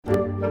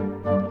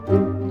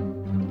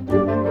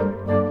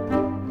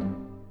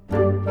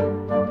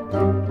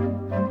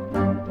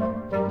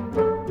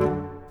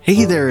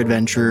Hey there,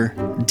 adventurer.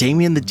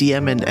 Damien the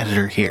DM and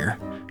editor here.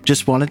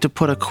 Just wanted to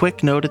put a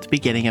quick note at the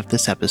beginning of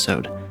this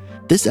episode.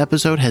 This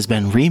episode has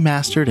been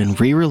remastered and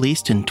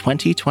re-released in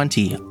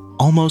 2020,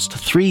 almost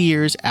 3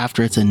 years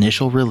after its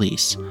initial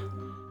release.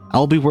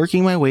 I'll be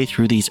working my way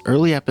through these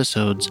early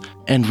episodes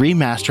and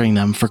remastering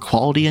them for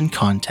quality and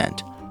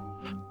content.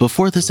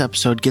 Before this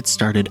episode gets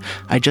started,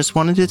 I just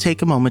wanted to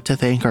take a moment to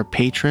thank our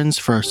patrons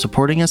for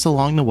supporting us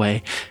along the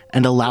way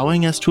and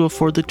allowing us to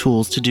afford the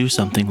tools to do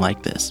something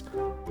like this.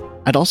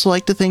 I'd also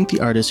like to thank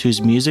the artists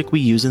whose music we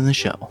use in the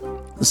show.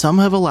 Some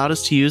have allowed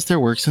us to use their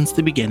work since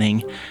the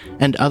beginning,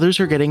 and others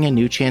are getting a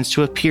new chance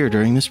to appear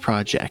during this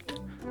project.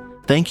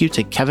 Thank you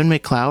to Kevin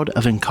McLeod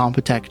of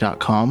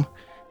Incompetech.com,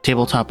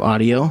 Tabletop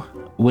Audio,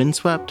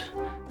 Windswept,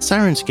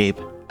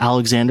 Sirenscape,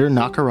 Alexander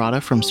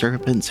Nakarada from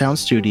Serpent Sound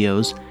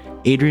Studios,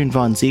 Adrian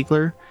Von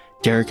Ziegler,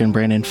 Derek and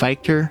Brandon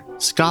Feichter,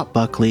 Scott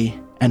Buckley,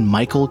 and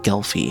Michael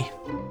Gelfie.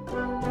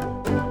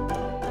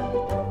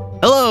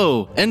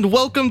 Hello, and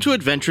welcome to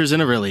Adventures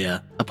in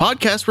Aurelia, a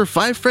podcast where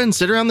 5 friends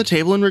sit around the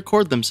table and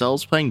record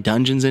themselves playing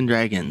Dungeons &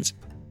 Dragons.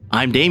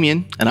 I'm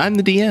Damien, and I'm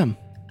the DM.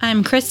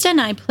 I'm Kristen,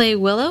 I play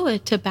Willow, a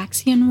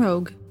Tabaxian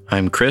rogue.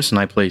 I'm Chris, and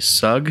I play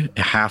Sug,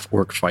 a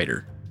half-orc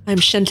fighter. I'm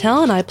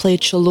Chantel, and I play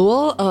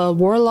Chalul, a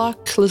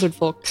warlock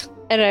lizardfolk.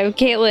 And I'm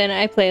Caitlin,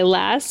 I play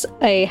Lass,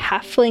 a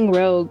halfling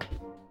rogue.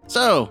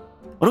 So,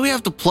 what do we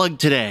have to plug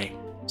today?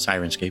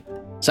 Sirenscape.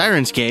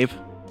 Sirenscape.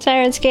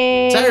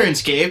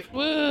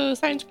 Woo,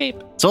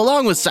 Sirenscape. So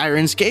along with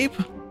Sirenscape,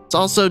 let's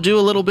also do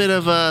a little bit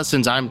of,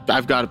 since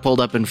I've got it pulled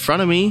up in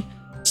front of me,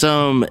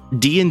 some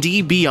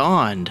D&D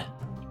Beyond.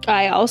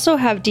 I also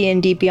have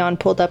D&D Beyond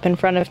pulled up in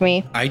front of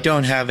me. I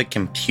don't have a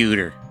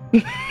computer.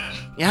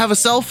 You have a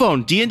cell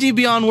phone. D&D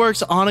Beyond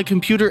works on a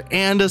computer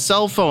and a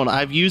cell phone.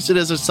 I've used it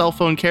as a cell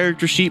phone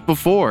character sheet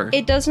before.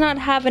 It does not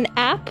have an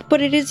app,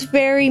 but it is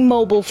very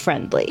mobile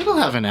friendly. It'll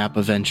have an app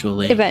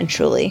eventually.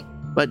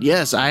 But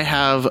yes, I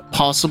have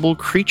possible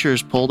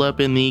creatures pulled up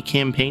in the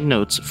campaign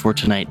notes for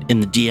tonight in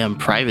the DM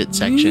private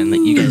section that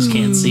you guys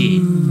can't see.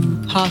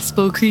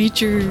 Possible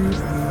creatures.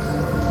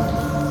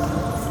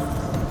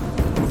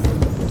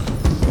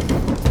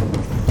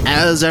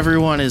 As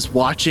everyone is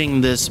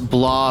watching this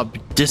blob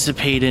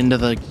dissipate into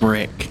the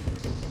brick,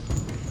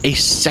 a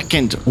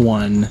second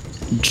one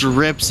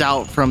drips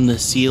out from the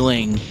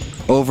ceiling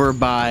over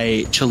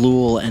by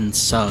Chalul and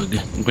Sug.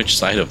 Which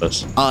side of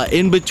us?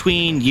 In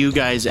between you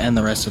guys and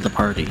the rest of the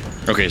party.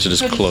 Okay, so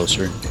just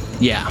closer.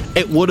 Yeah,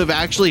 it would have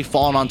actually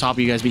fallen on top of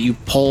you guys, but you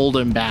pulled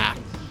him back.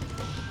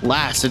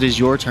 Lass, it is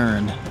your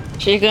turn.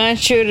 She's gonna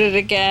shoot it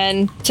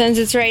again. Since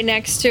it's right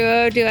next to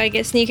her, do I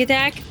get sneak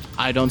attack?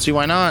 I don't see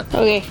why not.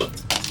 Okay.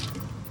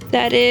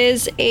 That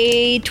is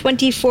a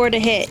 24 to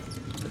hit.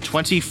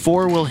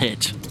 24 will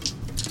hit.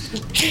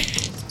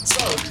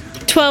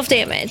 12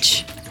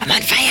 damage. I'm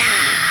on fire!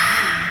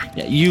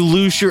 Yeah, you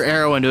loose your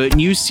arrow into it,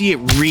 and you see it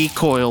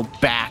recoil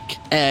back,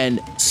 and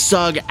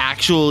Sug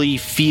actually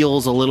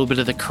feels a little bit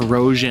of the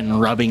corrosion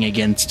rubbing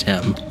against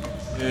him.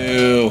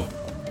 Ew.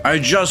 I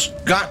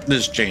just got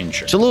this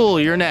changer.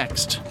 Chalul, you're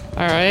next.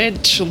 All right,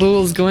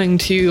 Chalul's going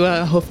to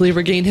hopefully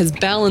regain his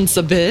balance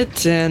a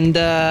bit, and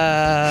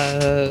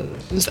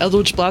is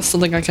Eldritch Blast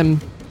something I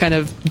can kind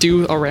of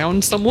do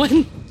around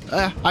someone?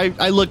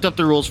 I looked up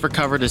the rules for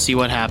cover to see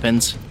what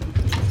happens.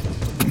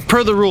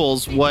 Per the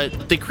rules,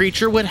 what the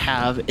creature would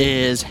have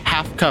is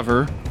half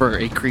cover for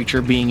a creature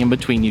being in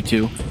between you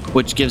two,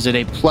 which gives it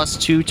a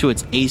 +2 to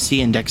its AC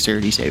and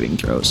dexterity saving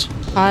throws.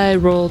 I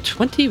roll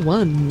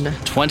 21.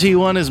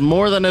 21 is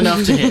more than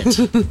enough to hit.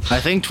 I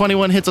think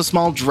 21 hits a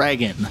small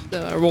dragon.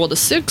 So I rolled a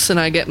 6, and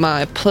I get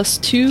my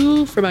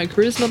 +2 for my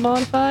charisma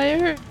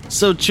modifier.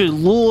 So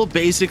Chalul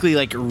basically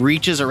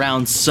reaches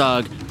around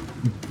Sug,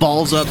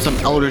 balls up some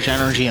eldritch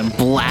energy, and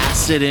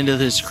blasts it into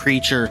this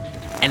creature.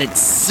 And it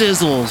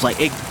sizzles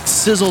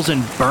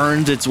and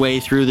burns its way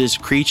through this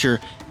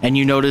creature. And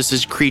you notice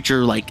this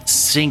creature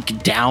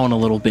sink down a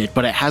little bit,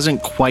 but it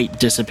hasn't quite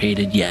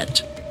dissipated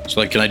yet.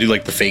 So can I do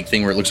the fake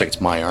thing where it looks like it's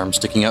my arm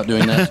sticking out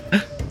doing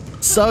that?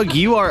 Sug,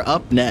 you are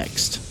up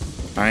next.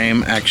 I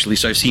am actually,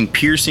 so I've seen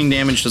piercing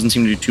damage, doesn't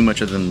seem to do too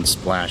much other than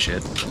splash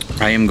it.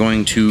 I am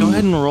going to... Go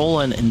ahead and roll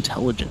an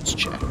intelligence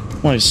check.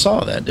 Well, I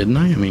saw that, didn't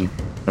I? I mean,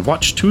 I've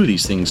watched 2 of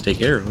these things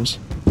take arrows.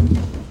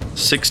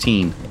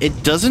 16.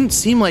 It doesn't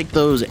seem like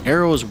those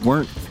arrows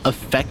weren't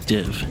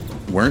effective.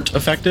 Weren't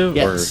effective?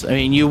 Yes. Or? I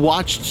mean, you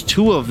watched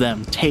 2 of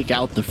them take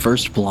out the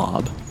first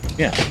blob.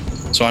 Yeah.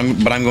 So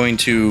I'm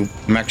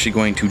actually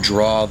going to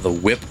draw the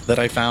whip that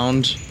I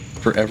found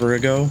forever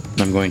ago,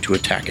 and I'm going to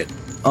attack it.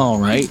 All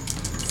right.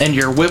 And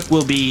your whip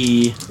will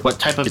be what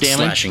type of damage?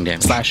 Slashing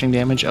damage. Slashing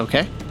damage,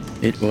 okay.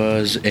 It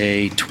was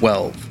a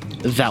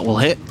 12. That will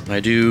hit.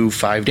 I do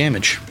 5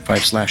 damage,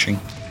 5 slashing.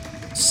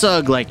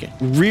 Sug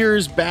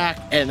rears back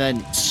and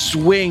then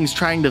swings,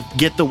 trying to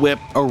get the whip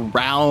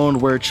around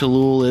where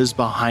Chalul is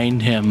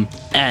behind him,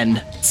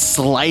 and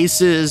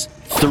slices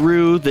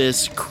through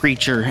this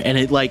creature, and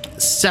it like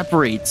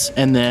separates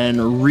and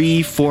then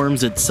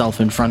reforms itself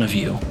in front of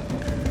you.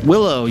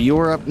 Willow,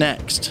 you're up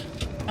next.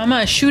 I'm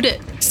gonna shoot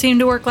it. Seemed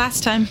to work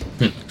last time.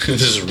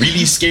 This is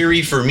really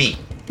scary for me.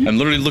 I'm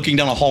literally looking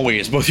down a hallway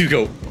as both of you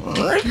go.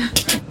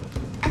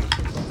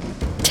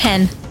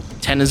 10.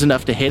 10 is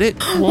enough to hit it.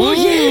 Oh,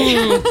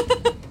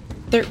 yeah.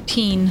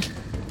 13.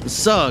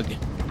 Sug,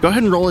 go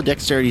ahead and roll a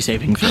dexterity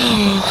saving throw.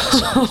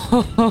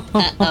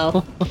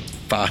 Uh-oh.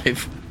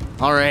 5.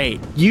 All right.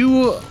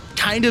 You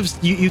kind of,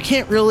 you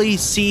can't really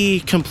see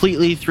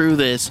completely through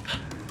this,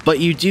 but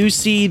you do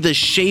see the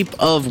shape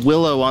of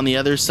Willow on the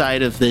other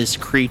side of this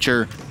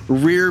creature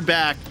rear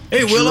back,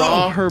 Hey, Willow!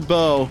 draw her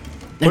bow,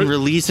 and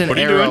release an what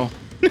are you arrow.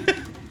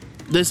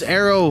 This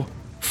arrow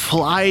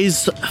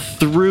flies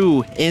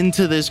through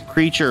into this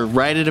creature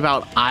right at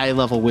about eye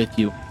level with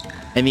you.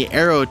 And the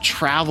arrow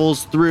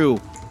travels through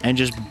and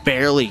just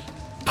barely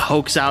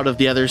pokes out of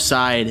the other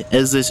side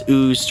as this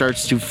ooze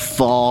starts to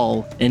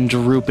fall and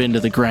droop into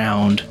the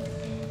ground.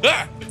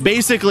 Ah!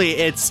 Basically,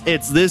 it's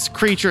this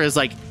creature is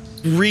like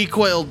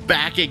recoiled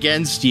back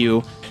against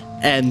you,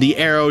 and the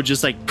arrow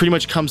just like pretty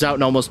much comes out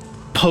and almost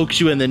pokes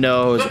you in the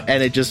nose,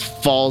 and it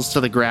just falls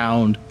to the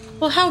ground.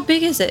 Well, how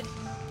big is it?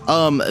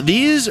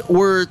 These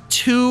were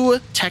two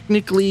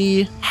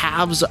technically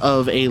halves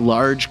of a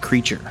large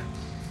creature.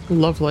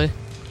 Lovely.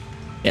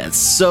 Yeah,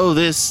 so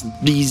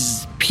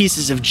these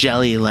pieces of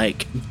jelly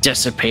like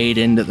dissipate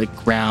into the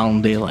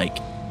ground. They like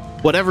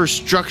whatever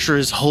structure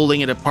is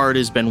holding it apart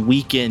has been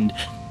weakened.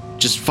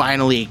 Just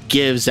finally it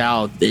gives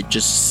out. It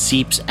just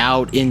seeps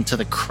out into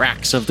the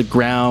cracks of the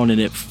ground and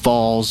it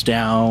falls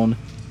down.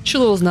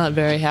 Cholul's not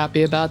very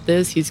happy about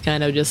this. He's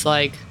kind of just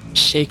like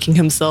shaking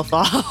himself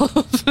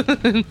off.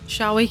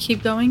 Shall we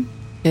keep going?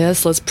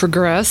 Yes, let's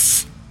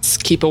progress. Let's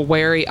keep a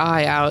wary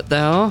eye out,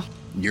 though.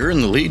 You're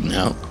in the lead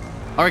now.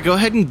 All right, go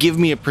ahead and give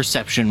me a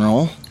perception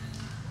roll.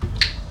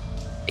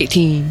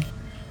 18.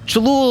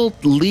 Cholul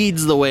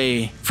leads the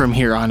way from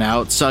here on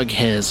out. Sug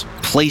has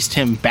placed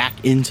him back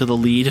into the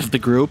lead of the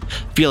group,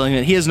 feeling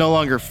that he is no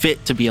longer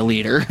fit to be a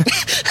leader.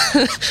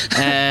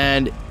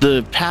 And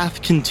the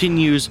path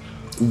continues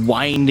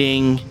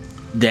winding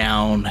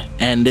down,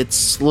 and it's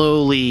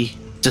slowly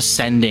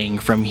descending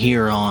from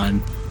here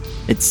on.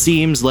 It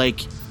seems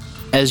like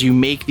as you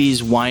make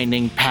these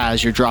winding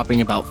paths, you're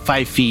dropping about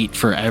 5 feet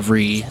for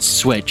every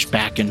switch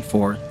back and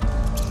forth.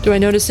 Do I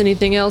notice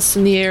anything else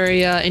in the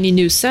area? Any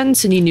new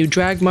scents? Any new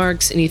drag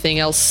marks? Anything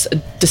else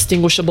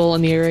distinguishable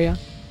in the area?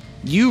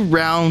 You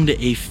round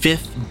a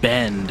 5th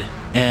bend,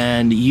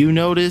 and you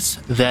notice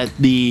that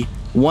the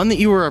one that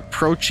you were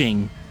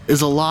approaching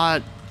is a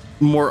lot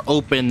more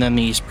open than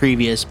these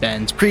previous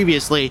bends.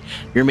 Previously,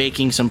 you're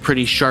making some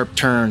pretty sharp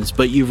turns,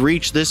 but you've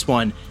reached this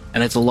one,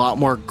 and it's a lot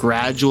more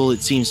gradual.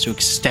 It seems to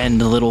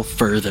extend a little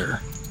further.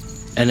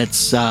 And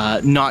it's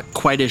not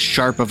quite as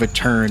sharp of a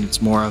turn.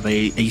 It's more of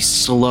a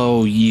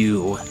slow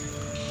U.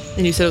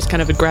 And you said it was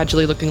kind of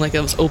gradually looking like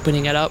it was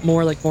opening it up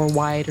more, like more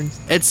wide. And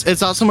It's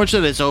not so much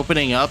that it's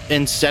opening up.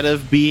 Instead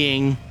of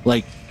being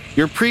like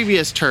your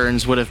previous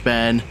turns would have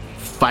been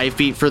 5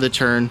 feet for the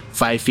turn,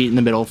 5 feet in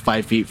the middle,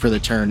 5 feet for the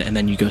turn, and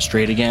then you go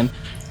straight again.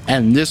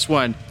 And this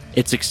one,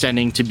 it's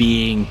extending to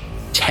being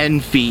 10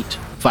 feet,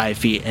 5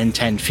 feet, and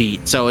 10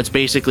 feet. So it's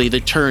basically the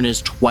turn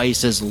is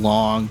twice as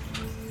long.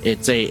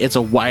 It's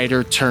a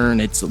wider turn.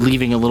 It's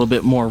leaving a little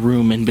bit more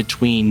room in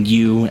between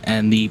you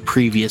and the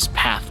previous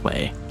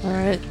pathway. all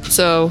right.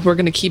 So we're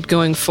going to keep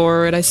going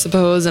forward, I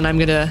suppose, and I'm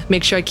going to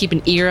make sure I keep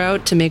an ear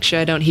out to make sure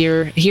I don't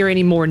hear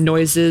any more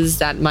noises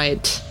that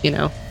might,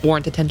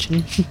 warrant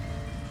attention.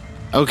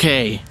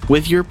 Okay,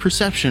 with your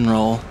perception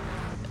roll,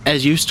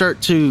 as you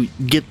start to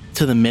get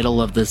to the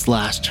middle of this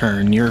last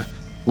turn, you're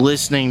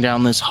listening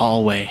down this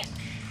hallway,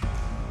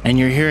 and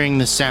you're hearing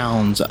the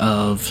sounds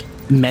of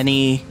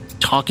many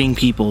talking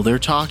people. They're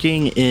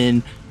talking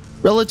in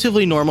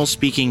relatively normal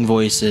speaking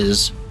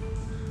voices,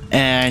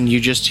 and you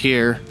just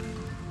hear,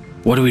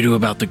 "What do we do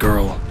about the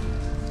girl?"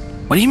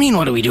 "What do you mean,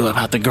 what do we do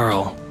about the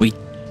girl? We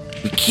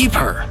keep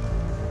her."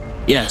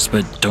 "Yes,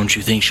 but don't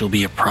you think she'll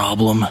be a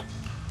problem?"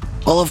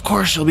 "Well, of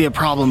course she'll be a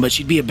problem, but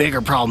she'd be a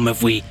bigger problem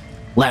if we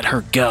let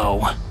her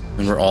go."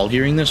 And we're all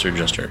hearing this, or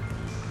just her?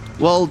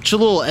 Well,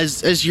 Cholul,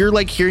 as you're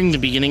like hearing the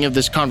beginning of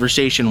this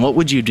conversation, what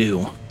would you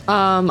do?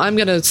 I'm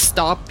going to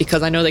stop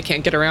because I know they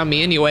can't get around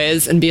me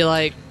anyways and be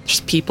like, there's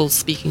people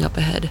speaking up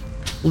ahead.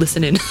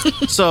 Listen in.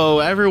 So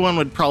everyone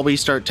would probably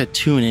start to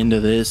tune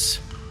into this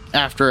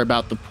after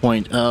about the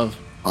point of,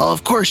 "Oh,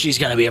 of course she's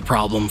going to be a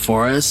problem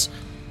for us.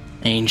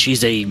 I mean,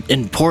 she's a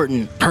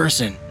important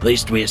person. At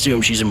least we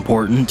assume she's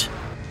important."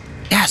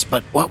 "Yes,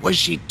 but what was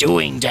she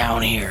doing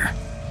down here?"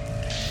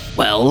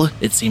 "Well,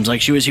 it seems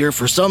like she was here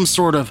for some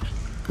sort of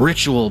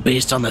ritual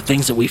based on the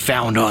things that we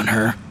found on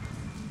her."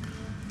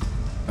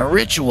 "A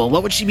ritual?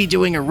 What would she be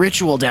doing a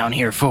ritual down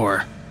here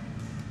for?"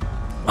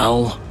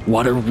 "Well,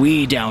 what are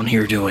we down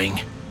here doing?"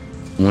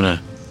 I'm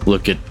gonna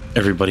look at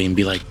everybody and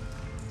be like,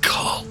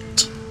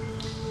 "Cult.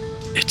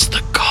 It's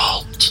the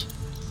cult."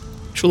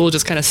 Cholul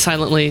just kind of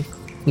silently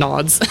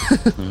nods.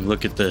 And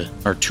look at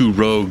our two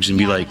rogues and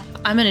be like,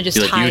 I'm gonna just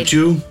Be like, you hide.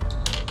 two,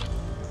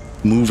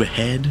 move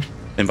ahead.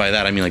 And by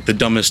that, I mean like the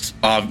dumbest,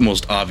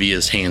 most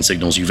obvious hand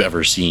signals you've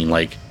ever seen.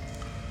 Like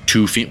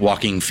 2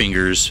 walking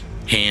fingers,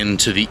 hand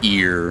to the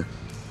ear,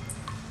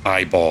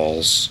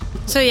 eyeballs.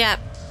 So yeah,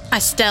 I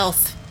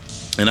stealth.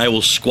 And I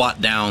will squat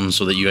down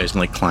so that you guys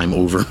can like climb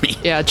over me.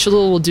 Yeah,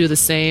 Chalul will do the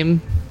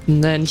same.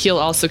 And then he'll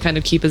also kind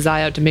of keep his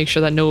eye out to make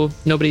sure that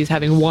nobody's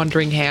having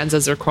wandering hands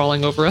as they're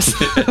crawling over us.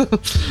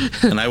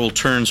 And I will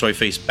turn so I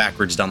face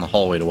backwards down the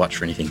hallway to watch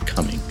for anything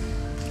coming.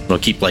 I'll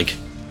keep like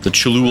the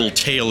Chalul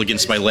tail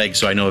against my leg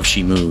so I know if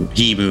he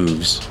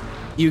moves.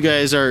 You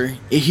guys are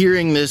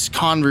hearing this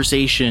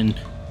conversation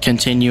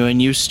continue,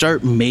 and you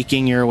start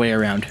making your way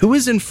around. Who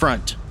is in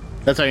front?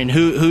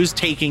 Who's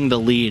taking the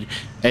lead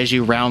as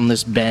you round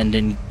this bend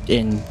and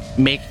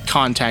make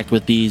contact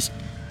with these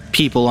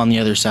people on the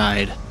other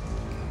side?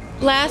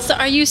 Lass,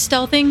 are you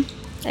stealthing?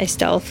 I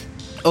stealth.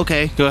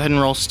 Okay, go ahead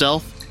and roll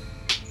stealth.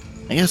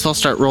 I guess I'll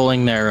start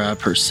rolling their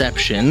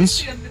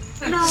perceptions.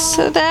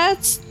 So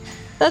that's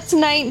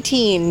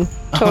 19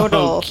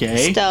 total.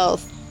 Okay.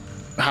 Stealth.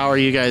 How are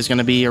you guys going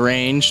to be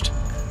arranged?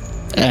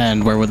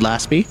 And where would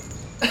Lass be?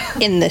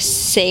 In the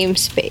same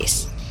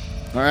space.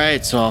 All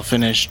right, so I'll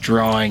finish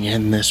drawing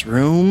in this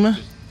room.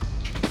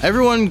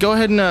 Everyone, go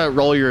ahead and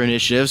roll your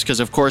initiatives,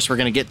 because of course we're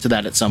going to get to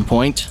that at some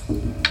point.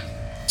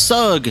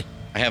 Sug,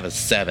 I have a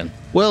 7.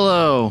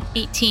 Willow,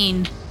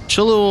 18.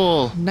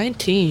 Chalul,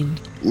 19.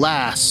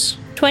 Lass.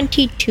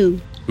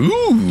 22.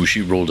 Ooh,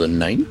 she rolled a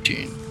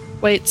 19.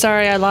 Wait,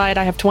 sorry, I lied.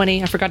 I have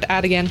 20. I forgot to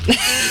add again.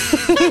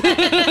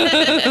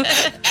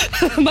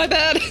 My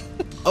bad.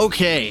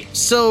 Okay,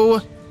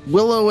 so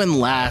Willow and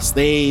Lass,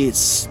 they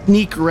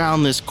sneak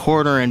around this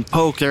corner and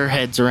poke their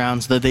heads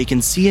around so that they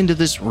can see into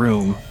this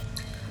room.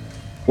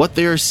 What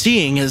they are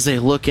seeing as they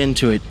look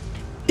into it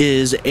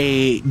is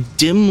a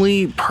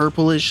dimly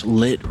purplish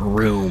lit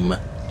room.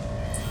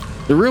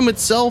 The room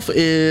itself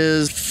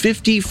is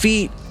 50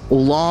 feet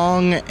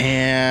long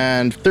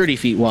and 30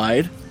 feet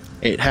wide.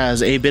 It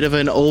has a bit of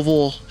an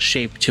oval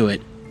shape to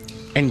it.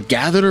 And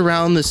gathered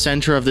around the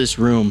center of this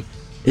room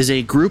is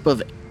a group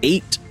of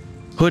 8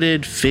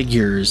 hooded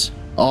figures,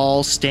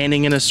 all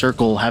standing in a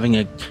circle having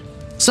a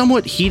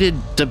somewhat heated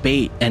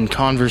debate and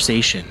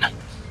conversation.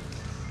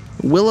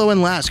 Willow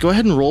and Lass, go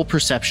ahead and roll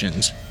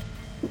perceptions.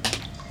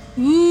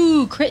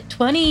 Ooh, crit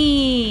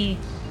 20.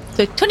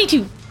 So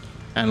 22.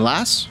 And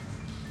Lass?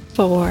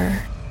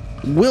 4.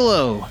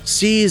 Willow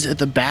sees at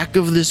the back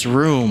of this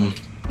room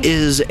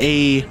is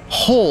a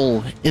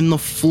hole in the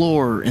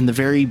floor in the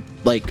very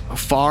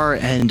far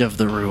end of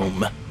the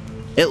room.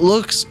 It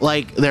looks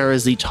like there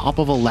is the top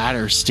of a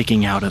ladder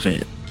sticking out of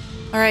it.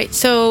 All right,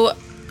 so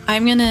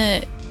I'm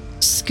gonna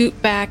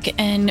scoot back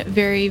and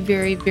very,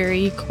 very,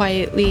 very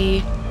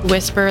quietly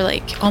whisper,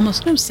 like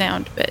almost no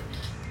sound,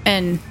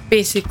 and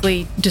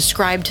basically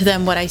describe to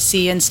them what I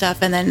see and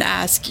stuff, and then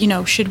ask,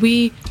 should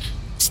we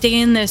stay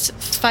in this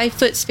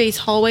 5-foot space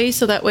hallway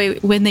so that way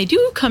when they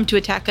do come to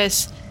attack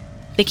us,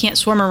 they can't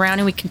swarm around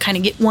and we can kind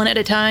of get one at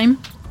a time?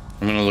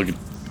 I'm going to look at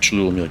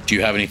Chalul and be like, do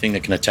you have anything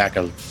that can attack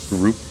a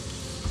group?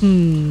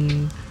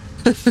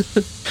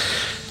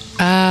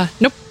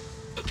 Nope.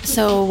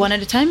 So one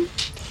at a time?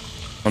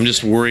 I'm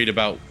just worried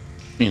about,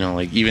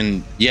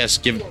 putting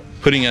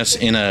us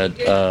in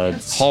a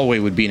hallway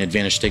would be an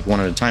advantage to take one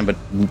at a time, but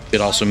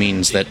it also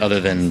means that other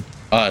than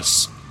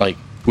us,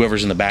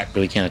 whoever's in the back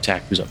really can't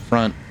attack who's up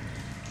front.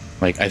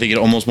 I think it'd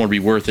almost more be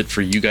worth it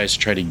for you guys to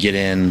try to get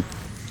in,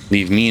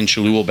 leave me and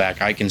Chalul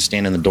back. I can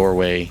stand in the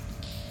doorway,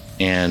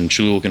 and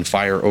Chalul can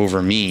fire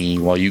over me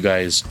while you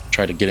guys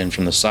try to get in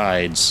from the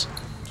sides.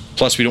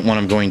 Plus, we don't want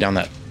him going down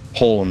that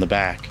hole in the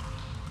back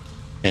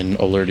and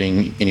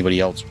alerting anybody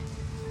else.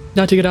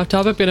 Not to get off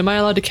topic, but am I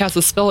allowed to cast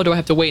a spell, or do I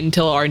have to wait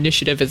until our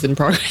initiative is in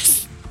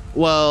progress?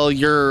 Well,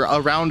 you're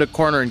around a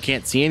corner and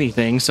can't see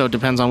anything, so it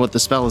depends on what the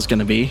spell is going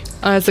to be.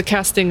 Is it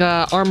casting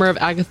Armor of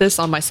Agathis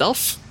on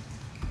myself?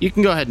 You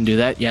can go ahead and do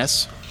that,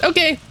 yes.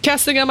 Okay,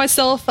 casting on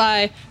myself,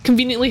 I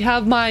conveniently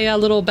have my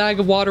little bag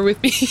of water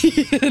with me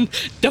and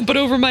dump it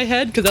over my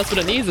head, because that's what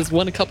it needs, is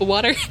 1 cup of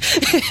water.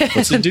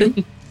 What's it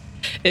do?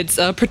 It's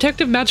a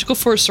protective magical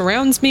force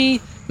surrounds me,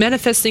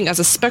 manifesting as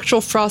a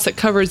spectral frost that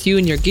covers you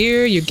and your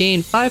gear. You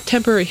gain 5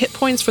 temporary hit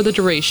points for the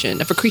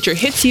duration. If a creature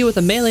hits you with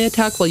a melee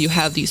attack while you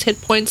have these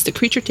hit points, the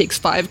creature takes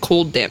 5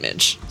 cold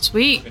damage.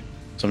 Sweet.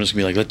 So I'm just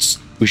going to be like,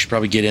 we should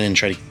probably get in and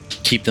try to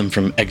keep them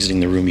from exiting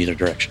the room either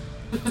direction.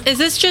 Is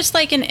this just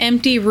an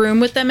empty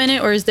room with them in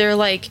it, or is there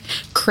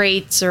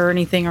crates or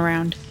anything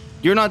around?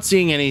 You're not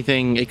seeing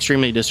anything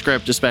extremely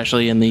descript,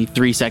 especially in the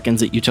 3 seconds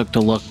that you took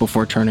to look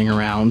before turning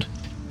around.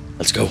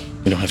 Let's go.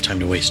 We don't have time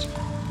to waste.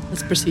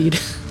 Let's proceed.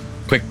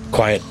 Quick,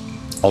 quiet.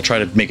 I'll try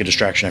to make a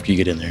distraction after you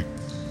get in there.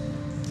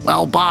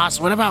 Well, boss,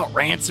 what about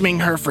ransoming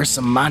her for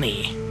some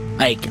money?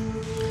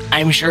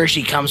 I'm sure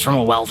she comes from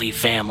a wealthy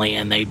family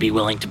and they'd be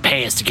willing to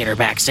pay us to get her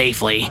back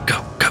safely.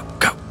 Go, go,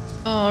 go.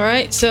 All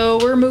right, so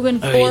we're moving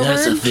forward.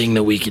 That's a thing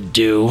that we could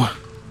do.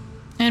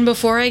 And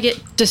before I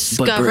get But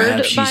discovered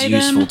perhaps she's by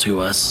useful them,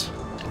 to us.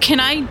 can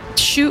I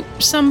shoot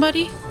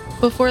somebody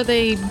before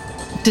they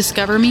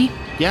discover me?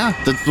 Yeah,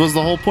 that was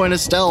the whole point of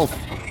stealth.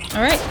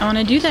 All right, I want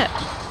to do that.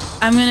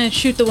 I'm going to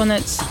shoot the one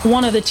that's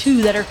one of the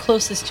two that are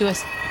closest to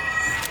us.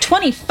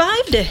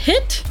 25 to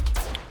hit.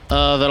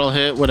 That'll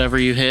hit whatever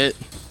you hit.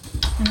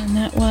 And then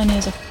that one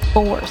is a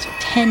 4, so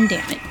 10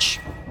 damage.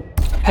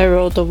 I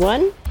rolled a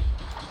 1,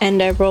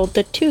 and I rolled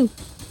a 2.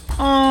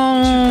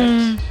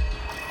 All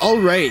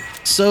right,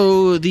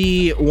 so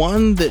the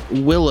one that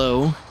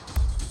Willow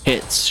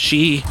hits,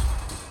 she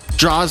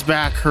draws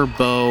back her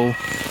bow,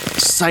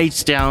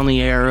 sights down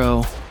the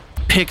arrow,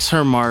 picks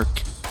her mark,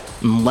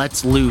 and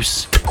lets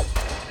loose.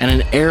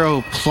 And an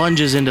arrow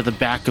plunges into the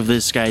back of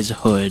this guy's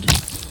hood,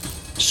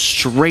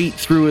 straight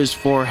through his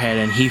forehead,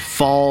 and he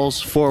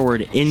falls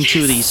forward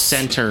into the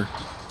center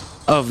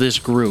of this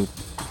group.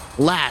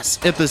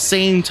 Lass, at the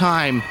same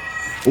time,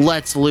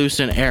 lets loose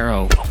an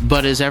arrow,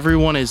 but as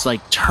everyone is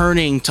like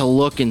turning to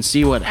look and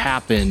see what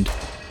happened,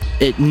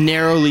 it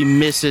narrowly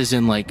misses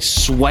and like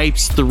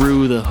swipes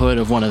through the hood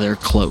of one of their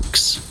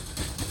cloaks.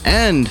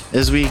 And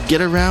as we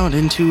get around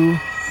into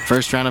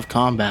first round of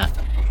combat,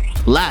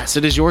 Lass,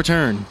 it is your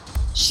turn.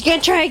 She's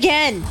gonna try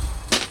again.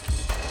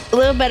 A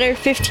little better,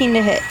 15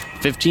 to hit.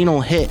 15 will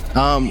hit.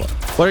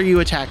 What are you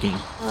attacking?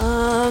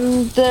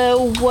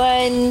 The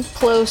one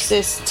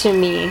closest to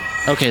me.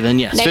 Okay, then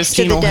yes, Next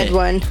to 15 the will dead hit.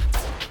 one.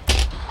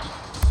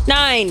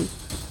 9.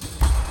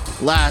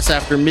 Lass,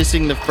 after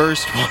missing the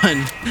first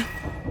one,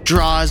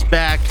 draws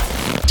back,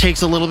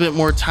 takes a little bit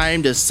more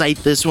time to sight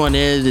this one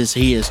in as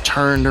he is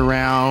turned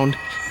around,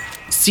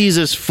 sees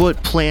his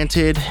foot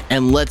planted,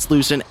 and lets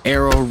loose an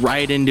arrow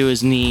right into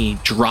his knee,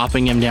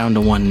 dropping him down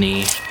to one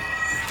knee.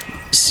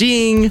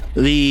 Seeing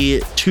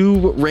the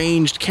two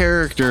ranged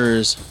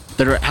characters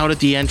that are out at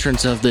the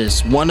entrance of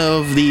this, one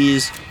of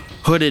these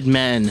hooded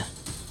men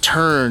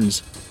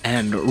turns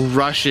and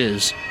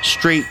rushes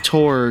straight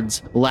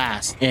towards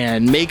Lass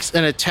and makes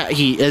an attack.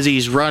 As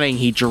he's running,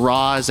 he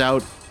draws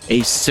out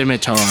a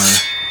scimitar.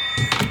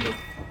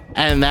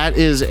 And that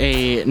is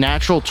a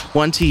natural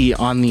 20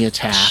 on the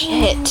attack.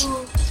 Shit.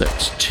 So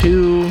it's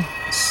 2,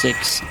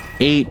 6,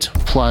 8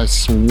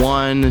 plus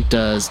 1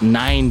 does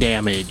 9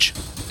 damage.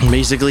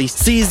 Basically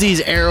sees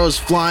these arrows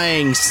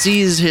flying,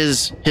 sees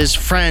his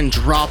friend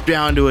drop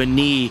down to a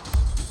knee,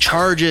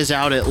 charges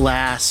out at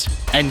Lass,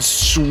 and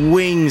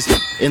swings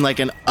in like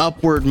an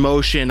upward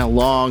motion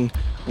along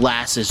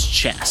Lass's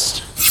chest,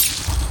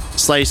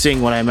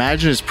 slicing what I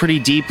imagine is pretty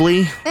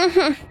deeply.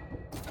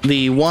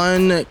 The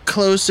one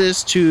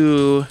closest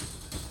to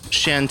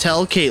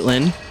Chantel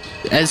Caitlin,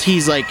 as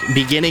he's like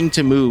beginning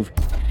to move,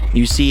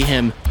 you see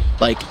him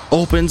like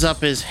opens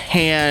up his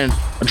hand,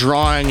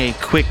 drawing a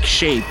quick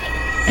shape,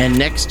 and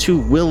next to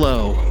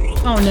Willow,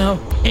 Oh no.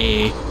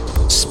 a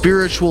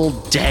spiritual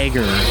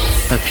dagger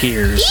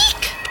appears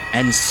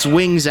and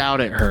swings out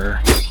at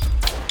her.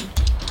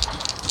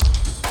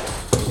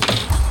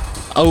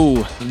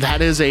 Oh,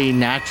 that is a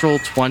natural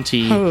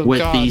 20 with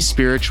God. the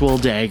spiritual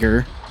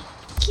dagger.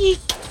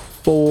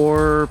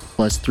 4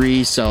 plus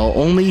 3, so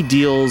only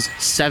deals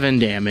 7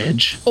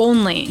 damage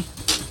Only.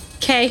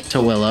 Okay.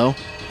 to Willow.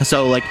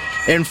 So like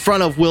in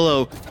front of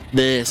Willow,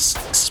 this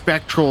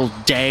spectral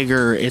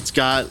dagger, it's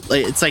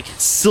like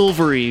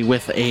silvery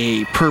with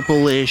a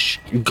purplish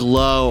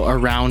glow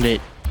around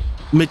it,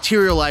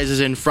 materializes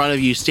in front of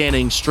you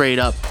standing straight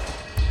up,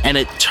 and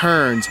it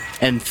turns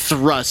and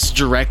thrusts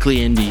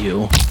directly into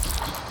you.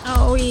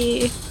 Oh,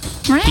 yeah.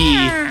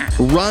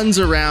 He runs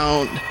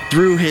around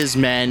through his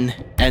men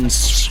and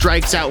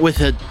strikes out with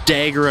a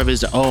dagger of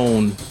his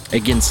own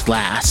against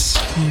Lass.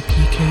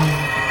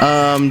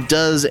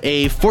 Does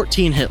a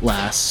 14 hit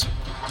Lass?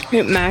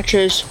 It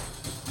matches.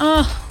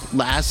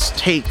 Lass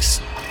takes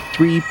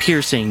 3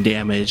 piercing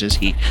damage as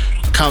he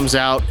comes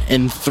out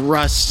and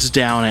thrusts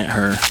down at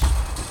her.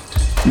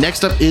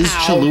 Next up is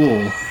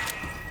Chalul.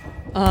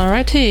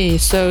 Alrighty,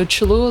 so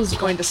Chalul is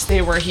going to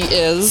stay where he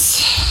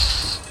is.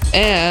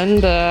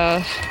 And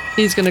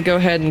he's going to go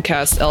ahead and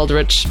cast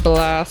Eldritch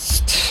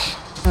Blast.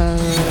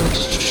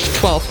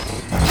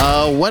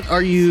 12. What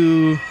are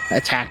you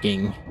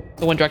attacking?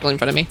 The one directly in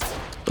front of me.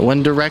 The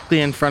one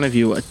directly in front of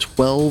you, a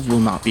 12 will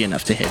not be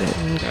enough to hit it.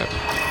 Okay.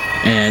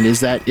 And is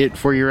that it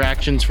for your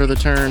actions for the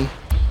turn?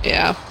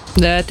 Yeah,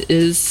 that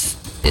is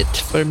it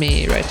for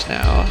me right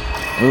now.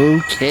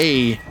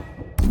 Okay.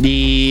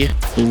 The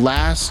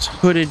last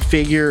hooded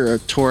figure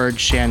toward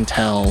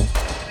Chantel,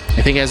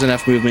 I think, has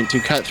enough movement to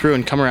cut through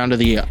and come around to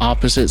the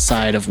opposite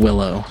side of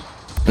Willow.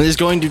 And is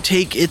going to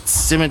take its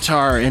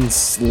scimitar and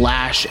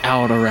slash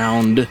out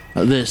around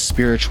this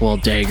spiritual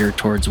dagger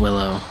towards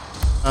Willow.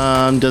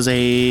 Does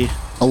a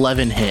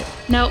 11 hit?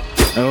 Nope.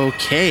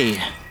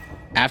 Okay.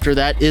 After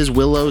that is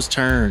Willow's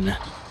turn.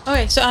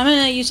 Okay, so I'm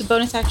gonna use a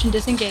bonus action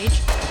disengage.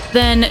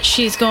 Then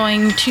she's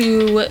going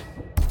to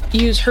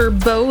use her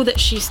bow that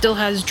she still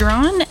has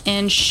drawn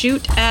and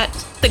shoot at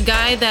the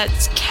guy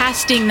that's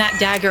casting that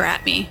dagger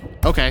at me.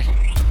 Okay.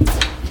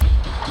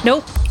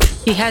 Nope.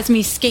 He has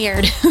me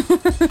scared.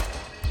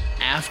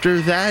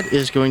 After that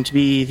is going to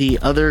be the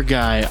other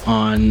guy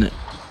on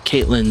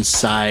Caitlin's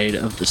side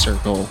of the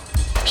circle.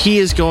 He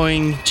is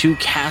going to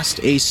cast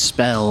a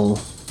spell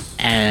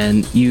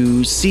and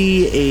you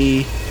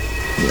see a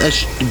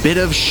bit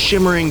of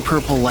shimmering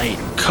purple light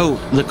coat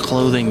the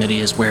clothing that he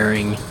is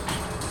wearing,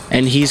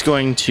 and he's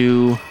going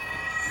to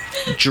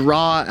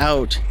draw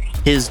out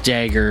his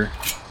dagger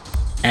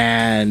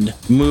and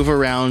move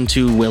around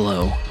to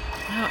Willow.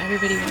 Wow,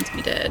 everybody wants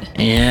me dead.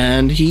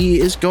 And he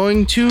is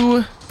going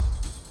to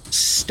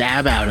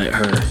stab out at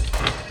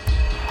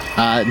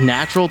her.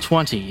 Natural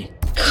 20.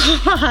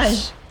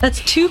 Gosh, that's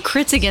 2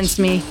 crits against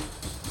me.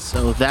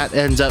 So that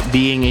ends up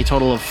being a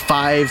total of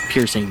 5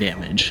 piercing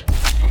damage.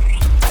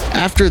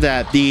 After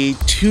that, the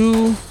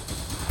 2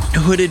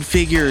 hooded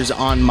figures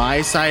on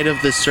my side of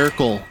the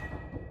circle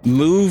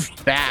move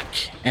back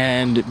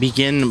and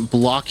begin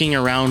blocking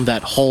around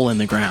that hole in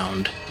the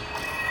ground.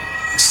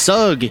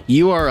 Sug,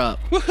 you are up.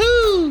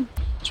 Woohoo!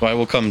 So I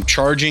will come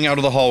charging out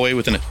of the hallway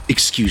with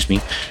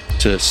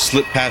to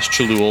slip past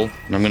Chalul,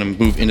 and I'm going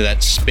to move into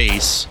that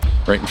space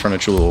right in front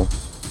of Chalul.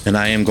 And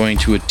I am going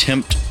to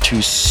attempt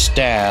to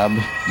stab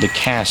the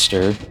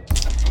caster.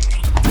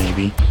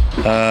 Maybe.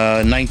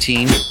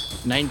 19.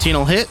 19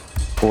 will hit.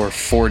 For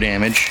 4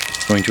 damage.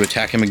 Going to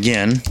attack him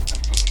again.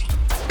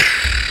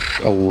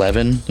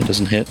 11. It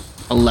doesn't hit.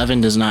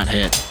 11 does not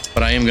hit.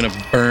 But I am going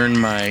to burn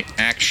my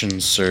action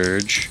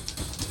surge.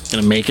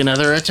 Gonna make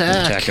another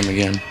attack. Attack him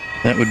again.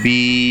 That would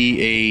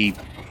be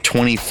a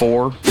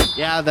 24.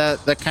 Yeah,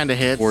 that kind of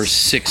hits. For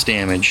 6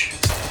 damage.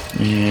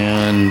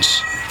 And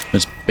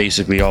that's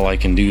basically all I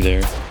can do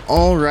there.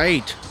 All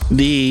right.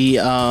 The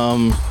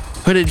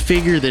hooded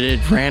figure that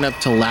had ran up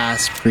to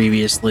last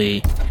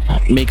previously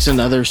makes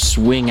another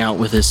swing out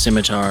with his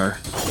scimitar.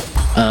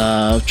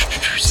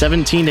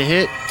 17 to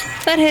hit.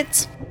 That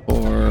hits.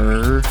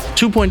 For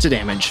 2 points of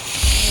damage.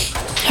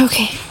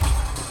 Okay.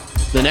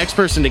 The next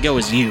person to go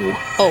is you.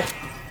 Oh,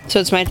 so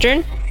it's my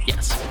turn?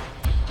 Yes.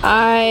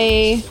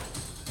 I'm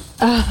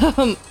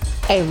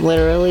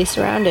literally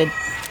surrounded.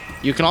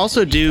 You can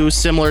also do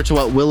similar to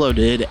what Willow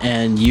did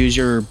and use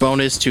your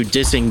bonus to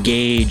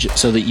disengage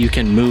so that you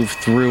can move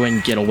through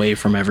and get away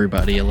from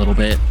everybody a little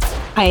bit.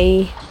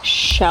 I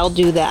shall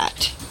do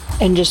that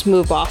and just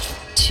move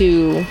off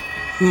to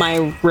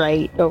my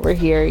right over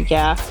here.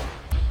 Yeah.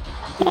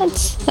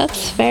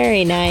 That's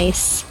very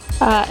nice.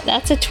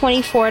 That's a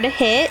 24 to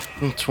hit.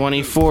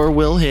 24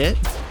 will hit.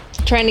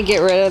 Trying to get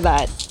rid of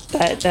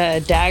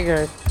that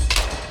dagger.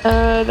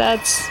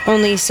 That's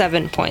only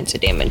 7 points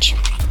of damage.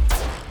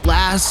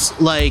 Lass,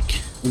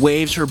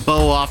 waves her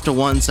bow off to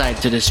one side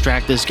to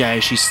distract this guy.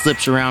 She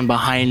slips around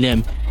behind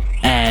him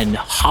and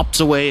hops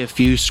away a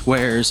few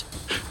squares,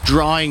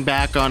 drawing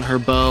back on her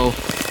bow,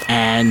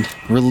 and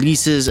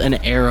releases an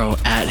arrow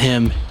at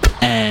him,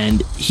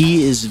 and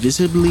he is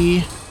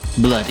visibly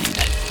bloodied.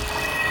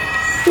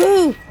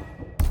 Woo!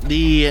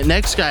 The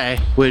next guy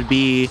would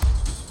be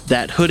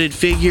that hooded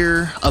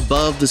figure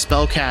above the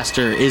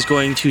spellcaster is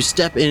going to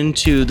step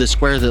into the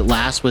square that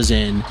Lass was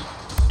in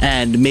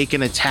and make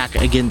an attack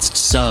against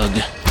Sug.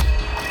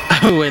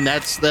 Oh, and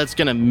that's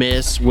gonna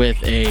miss with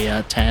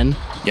a 10.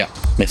 Yeah,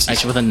 misses.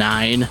 Actually, with a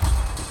 9.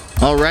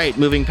 All right,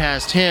 moving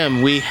past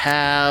him, we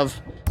have...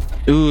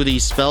 Ooh, the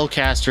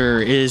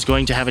spellcaster is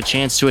going to have a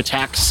chance to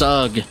attack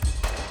Sug.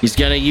 He's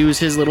gonna use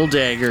his little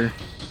dagger.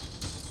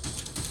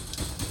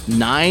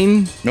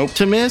 9? Nope.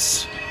 To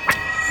miss.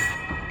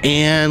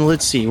 And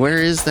let's see, where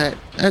is that?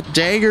 That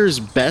dagger's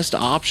best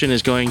option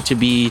is going to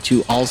be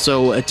to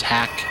also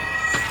attack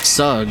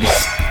Sug.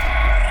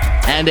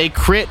 And a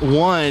crit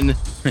 1.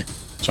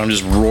 So I'm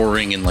just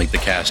roaring in the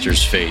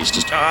caster's face.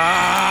 Just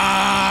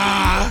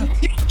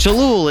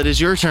Chalul, it is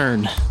your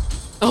turn.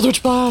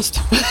 Eldritch Blast!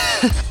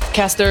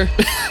 Caster.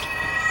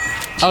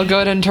 I'll go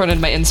ahead and turn in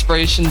my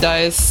inspiration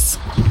dice.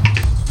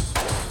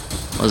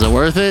 Was it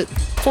worth it?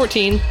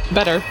 14.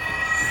 Better.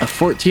 A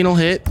 14 will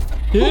hit.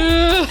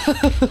 Yeah.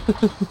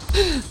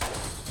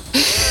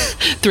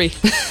 3.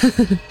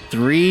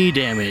 3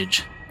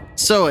 damage.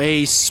 So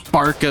a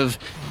spark of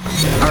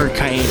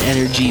arcane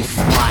energy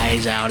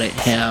flies out at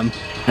him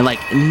and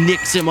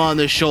nicks him on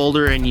the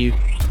shoulder, and you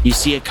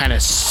see it kind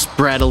of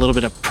spread a little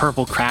bit of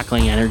purple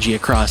crackling energy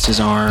across his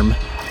arm.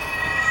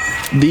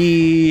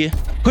 The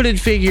hooded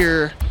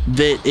figure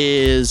that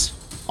is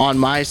on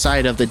my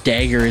side of the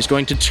dagger is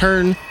going to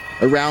turn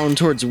around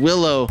towards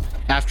Willow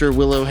after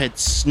Willow had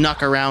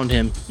snuck around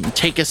him and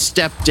take a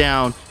step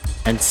down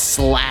and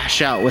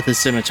slash out with a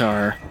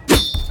scimitar.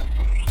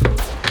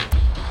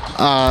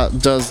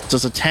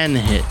 Does a 10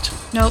 hit?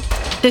 Nope.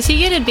 Does he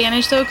get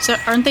advantage though? Because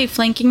aren't they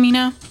flanking me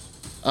now?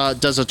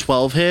 Does a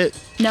 12 hit?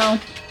 No.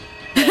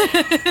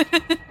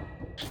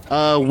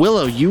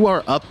 Willow, you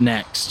are up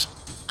next.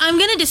 I'm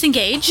gonna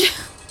disengage.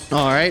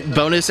 All right,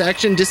 bonus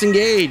action,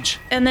 disengage.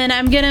 And then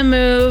I'm gonna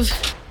move.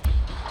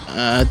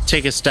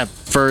 Take a step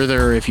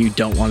further if you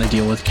don't want to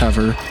deal with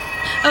cover.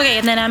 Okay,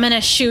 and then I'm gonna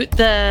shoot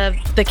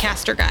the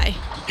caster guy.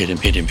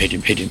 hit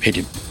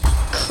him.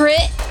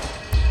 Crit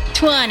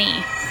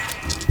 20.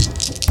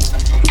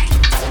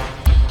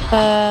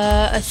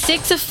 A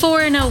 6, a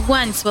 4, and a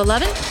 1, so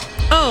 11.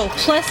 Oh,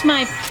 plus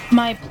my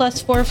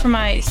plus 4 for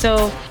my,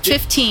 so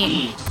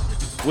 15.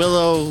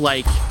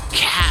 Willow,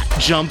 cat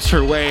jumps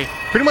her way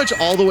pretty much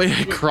all the way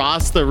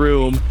across the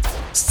room,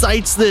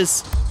 sights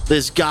this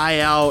guy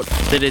out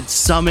that had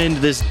summoned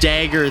this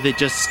dagger that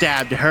just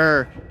stabbed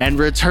her, and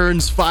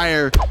returns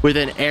fire with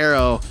an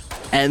arrow.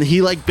 And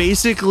he like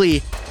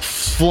basically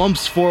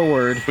flumps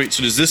forward. Wait,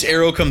 so does this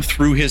arrow come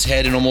through his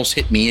head and almost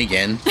hit me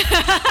again?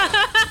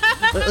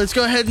 Let's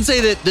go ahead and say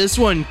that this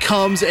one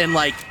comes and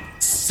like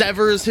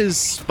severs his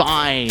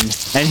spine,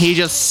 and he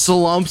just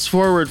slumps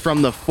forward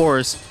from the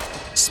force,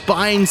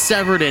 spine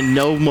severed and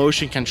no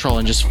motion control,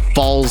 and just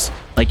falls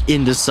like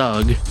into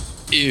Sug.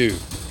 Ew.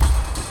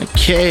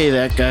 Okay,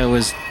 that guy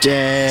was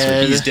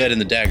dead. So he's dead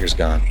and the dagger's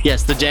gone.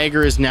 Yes, the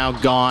dagger is now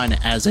gone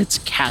as its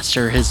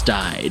caster has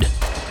died.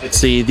 Let's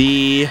see,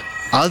 the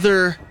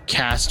other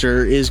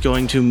caster is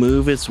going to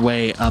move its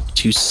way up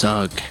to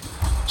Sug.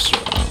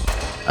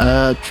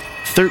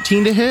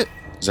 13 to hit.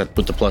 Is that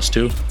with the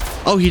 +2?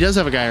 Oh, he does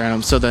have a guy around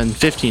him, so then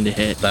 15 to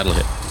hit. That'll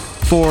hit.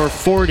 For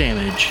 4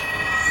 damage.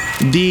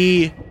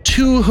 The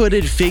 2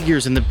 hooded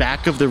figures in the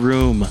back of the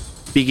room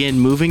begin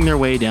moving their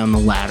way down the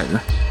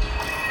ladder.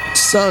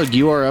 Sug,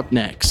 you are up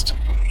next.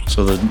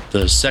 So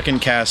the second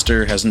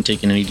caster hasn't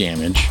taken any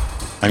damage.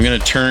 I'm going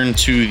to turn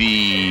to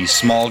the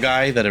small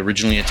guy that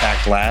originally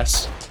attacked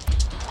last.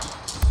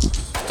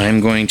 I'm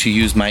going to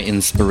use my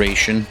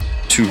inspiration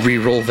to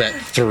reroll that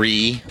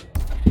 3.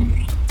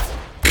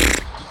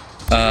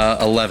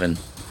 11.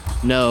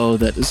 No,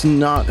 that is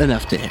not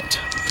enough to hit.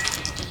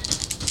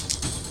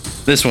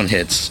 This one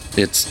hits.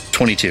 It's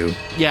 22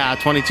 Yeah,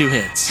 22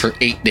 hits. for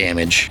 8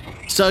 damage.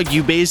 Sug,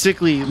 you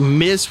basically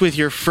miss with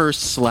your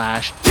first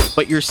slash,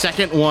 but your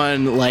second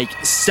one like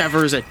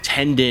severs a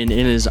tendon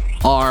in his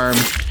arm,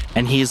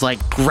 and he's like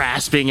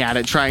grasping at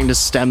it, trying to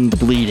stem the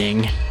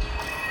bleeding.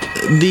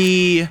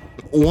 The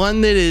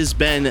one that has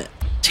been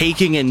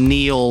taking a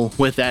kneel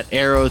with that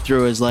arrow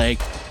through his leg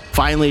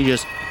finally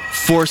just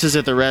forces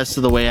it the rest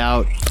of the way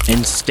out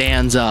and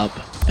stands up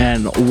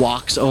and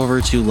walks over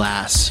to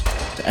Lass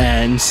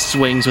and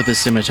swings with his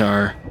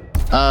scimitar.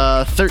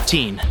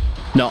 13.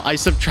 No, I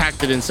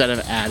subtracted instead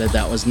of added.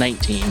 That was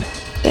 19.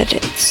 That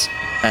hits.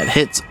 That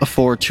hits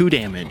for 2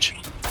 damage.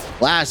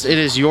 Lass, it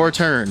is your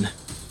turn.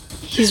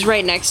 He's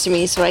right next to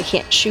me, so I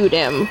can't shoot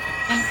him.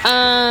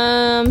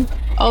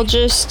 I'll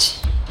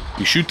just...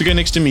 You shoot the guy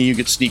next to me, you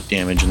get sneak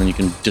damage, and then you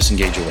can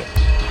disengage away.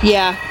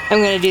 Yeah,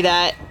 I'm gonna do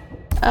that.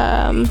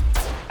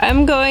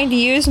 I'm going to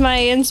use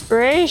my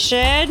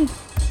inspiration.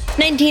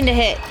 19 to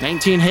hit.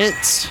 19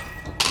 hits.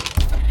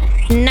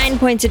 9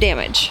 points of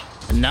damage.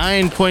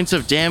 9 points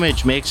of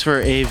damage makes for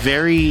a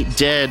very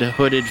dead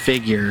hooded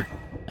figure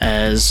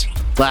as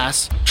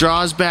Lass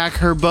draws back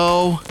her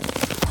bow,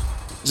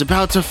 is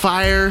about to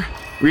fire,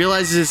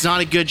 realizes it's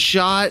not a good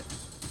shot,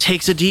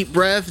 takes a deep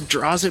breath,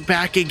 draws it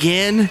back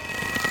again,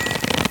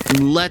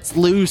 and lets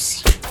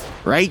loose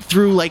right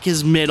through like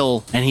his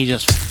middle, and he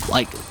just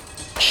like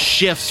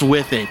shifts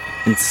with it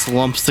and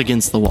slumps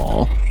against the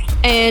wall.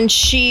 And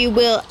she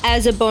will,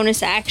 as a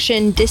bonus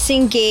action,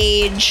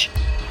 disengage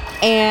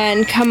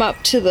and come up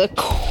to the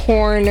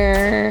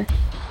corner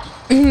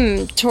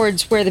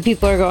towards where the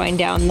people are going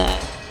down the...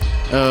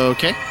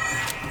 Okay.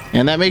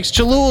 And that makes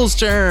Chalul's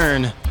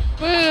turn.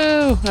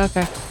 Woo!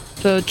 Okay.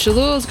 So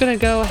Chalul's gonna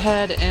go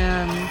ahead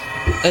and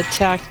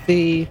attack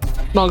the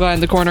small guy in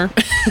the corner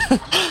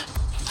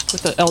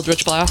with the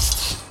Eldritch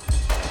Blast.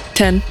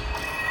 10.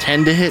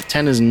 10 to hit.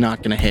 10 is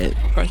not going to hit.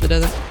 Of course it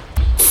doesn't.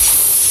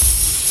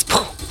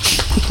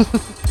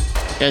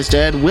 Guys,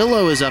 Dad,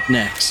 Willow is up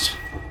next.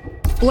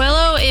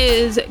 Willow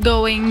is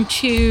going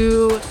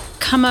to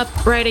come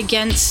up right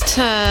against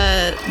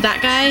that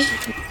guy.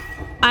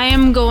 I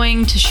am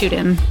going to shoot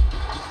him.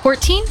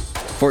 14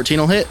 14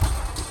 will hit.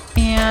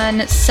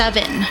 and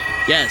 7.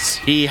 Yes,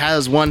 he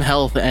has 1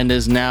 health and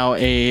is now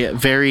a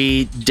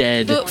very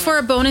dead. But for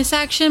a bonus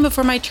action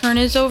before my turn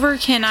is over,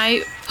 can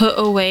I put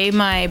away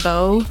my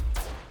bow?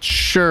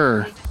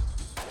 Sure.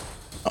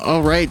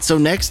 All right, so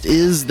next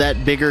is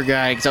that bigger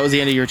guy, because that was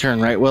the end of your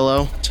turn, right,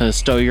 Willow? To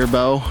stow your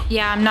bow?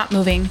 Yeah, I'm not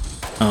moving.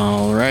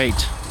 All right.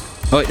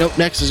 Oh, wait, nope,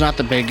 next is not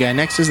the big guy.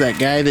 Next is that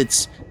guy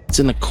that's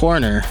in the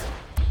corner.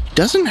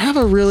 Doesn't have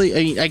a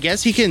really... I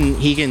guess he can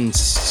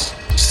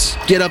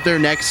get up there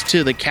next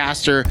to the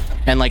caster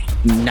and, like,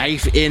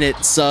 knife in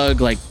its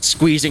Sug, like,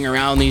 squeezing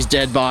around these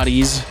dead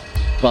bodies.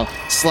 Well,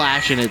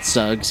 slashing its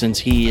Sug, since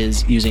he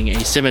is using a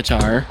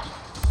scimitar.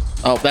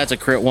 Oh, that's a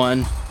crit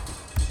one.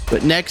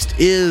 But next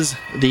is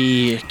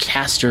the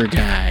caster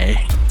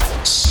guy,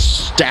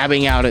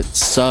 stabbing out at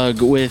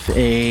Sug with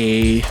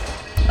a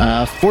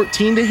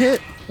 14 to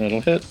hit.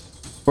 That'll hit.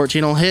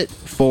 14 will hit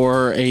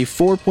for a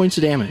 4 points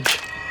of damage.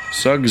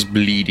 Sug's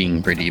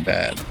bleeding pretty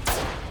bad.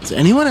 Does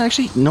anyone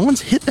actually... No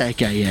one's hit that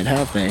guy yet,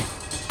 have they?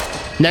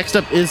 Next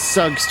up is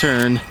Sug's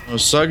turn. Oh,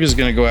 Sug is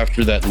going to go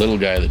after that little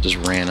guy that just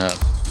ran up.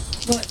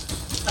 What?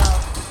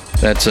 Oh.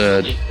 That's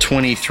a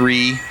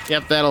 23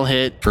 Yep, that'll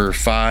hit. for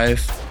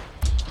 5.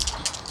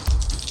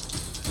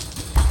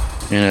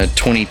 And a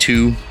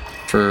 22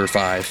 for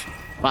 5.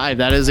 5,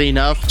 that is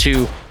enough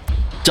to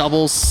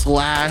double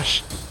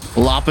slash,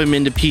 lop him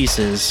into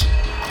pieces.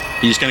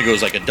 He just kind of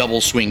goes like a double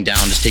swing down,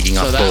 just taking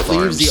So off that both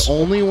leaves arms. the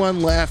only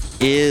one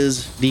left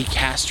is the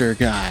caster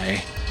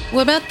guy.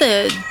 What about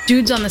the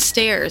dudes on the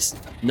stairs?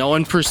 No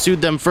one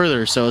pursued them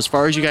further, so as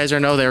far as you guys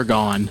know, they're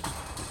gone.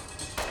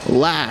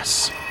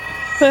 Lass,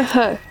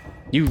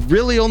 you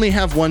really only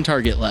have one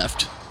target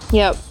left.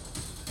 Yep.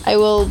 I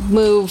will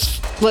move,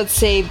 let's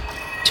say,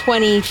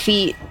 20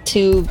 feet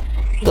to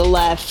the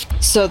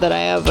left so that I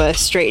have a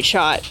straight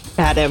shot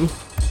at him.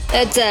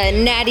 That's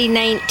a natty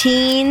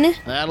 19.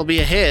 That'll be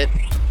a hit.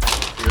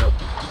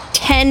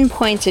 10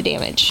 points of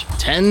damage.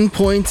 10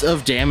 points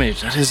of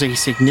damage. That is a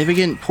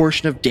significant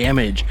portion of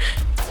damage.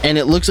 And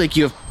it looks like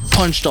you have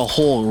punched a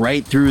hole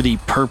right through the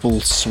purple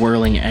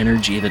swirling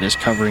energy that is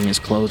covering his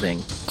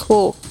clothing.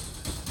 Cool.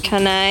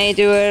 Can I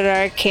do an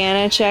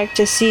Arcana check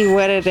to see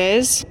what it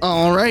is?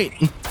 All right.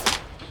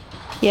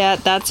 Yeah,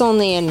 that's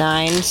only a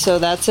 9, so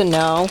that's a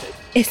no.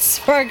 It's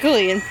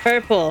sparkly and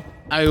purple.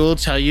 I will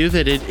tell you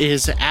that it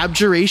is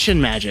abjuration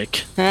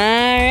magic. All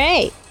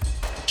right.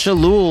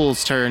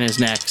 Chalul's turn is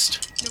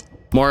next.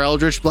 More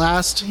Eldritch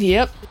Blast.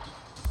 Yep.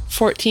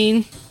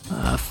 14.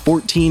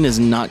 14 is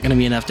not going to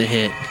be enough to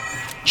hit.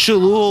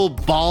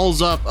 Chalul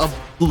balls up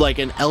like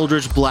an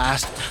Eldritch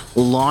Blast,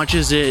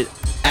 launches it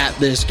at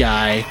this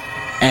guy,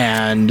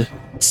 and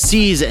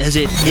sees as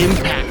it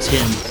impacts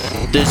him,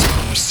 this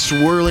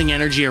swirling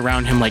energy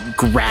around him like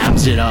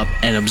grabs it up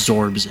and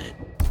absorbs it.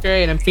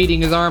 Great, I'm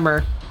feeding his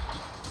armor.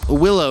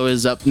 Willow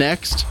is up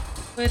next.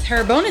 With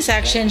her bonus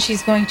action,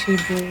 she's going to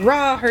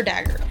draw her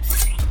dagger.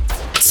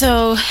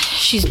 So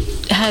she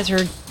has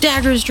her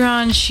daggers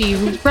drawn. She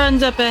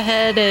runs up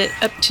ahead,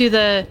 up to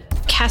the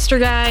caster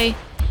guy,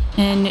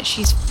 and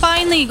she's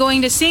finally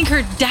going to sink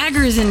her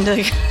daggers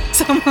into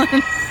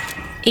someone.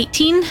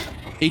 18,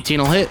 18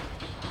 will hit.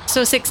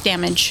 so 6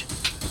 damage.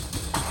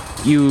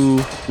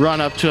 You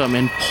run up to him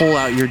and pull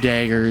out your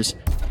daggers,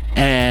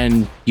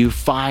 and you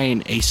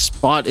find a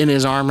spot in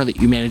his armor that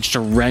you managed to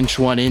wrench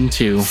one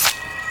into.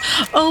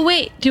 Oh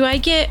wait, do I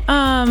get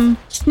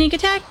sneak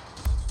attack?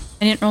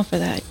 I didn't roll for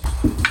that.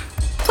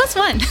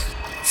 +1,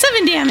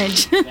 7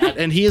 damage.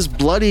 And he is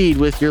bloodied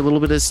with your little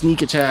bit of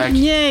sneak attack.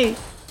 Yay.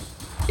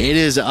 It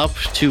is up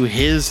to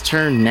his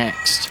turn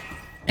next,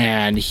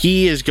 and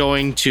he is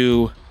going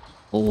to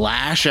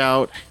lash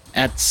out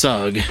at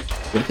Sug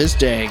with his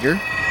dagger.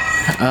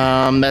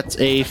 That's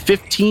a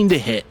 15 to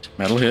hit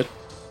That'll hit.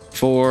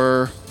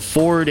 for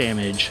 4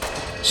 damage.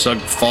 Sug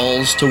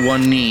falls to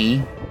one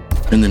knee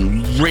and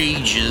then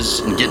rages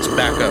and gets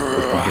back up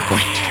with 1 hit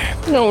point.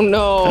 Oh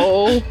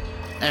no.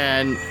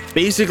 And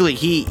basically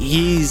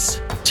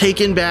he's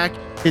taken back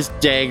his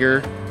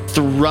dagger,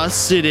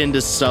 thrusts it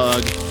into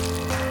Sug,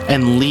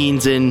 and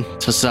leans in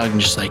to Sug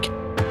and just like,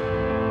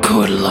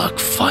 good luck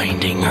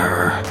finding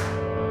her,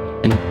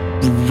 and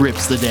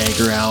rips the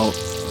dagger out.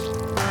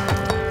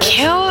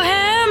 Kill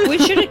him. We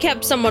should have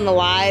kept someone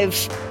alive.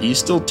 He's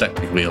still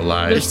technically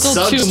alive. There's still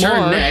Sug's 2 turn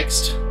more.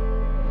 next.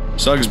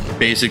 Sug's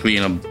basically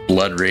in a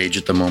blood rage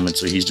at the moment,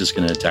 so he's just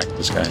going to attack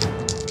this guy.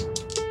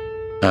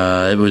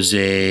 It was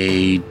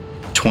a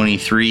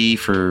 23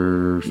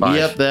 for 5.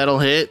 Yep, that'll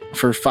hit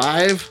for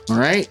 5. All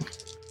right.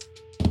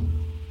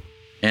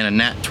 And a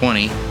nat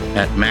 20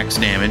 at max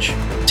damage.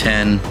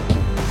 10,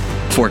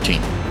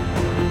 14.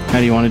 How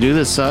do you want to do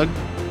this, Sug?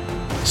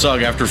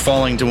 Sug, after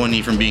falling to one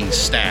knee from being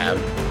stabbed,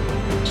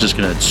 is just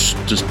gonna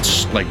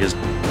just like his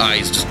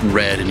eyes just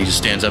red, and he just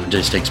stands up and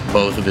just takes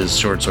both of his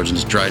short swords and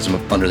just drives him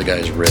up under the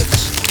guy's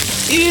ribs.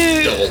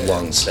 Double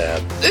lung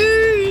stab.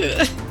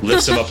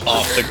 Lifts him up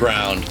off the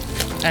ground.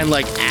 And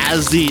like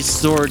as these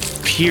swords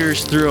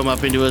pierce through him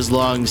up into his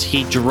lungs,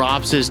 he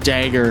drops his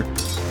dagger,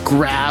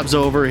 grabs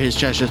over his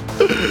chest, just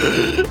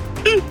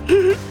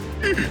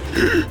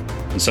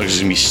And Sug's just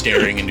gonna be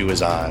staring into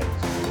his eyes,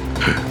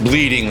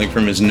 bleeding like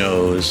from his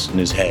nose and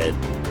his head.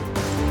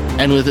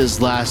 and with his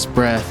last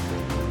breath,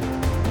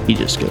 he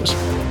just goes,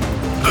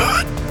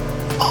 good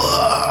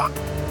luck.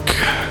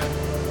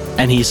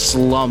 And he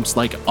slumps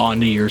like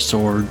onto your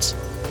swords.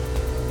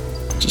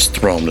 Just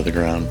throw him to the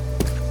ground.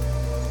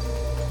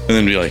 And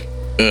then be like,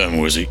 I'm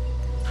woozy.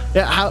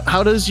 Yeah,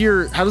 how does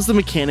the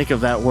mechanic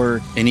of that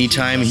work?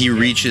 Anytime he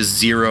reaches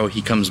 0,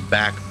 he comes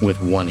back with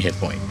 1 hit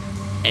point.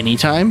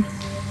 Anytime?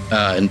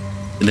 And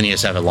then he has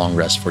to have a long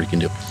rest before he can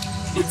do it.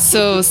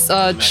 So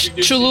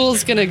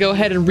Chalul's gonna go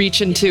ahead and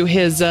reach into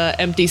his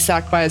empty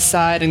sack by his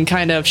side and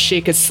kind of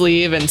shake his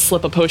sleeve and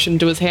slip a potion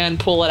into his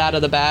hand, pull it out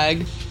of the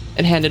bag,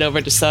 and hand it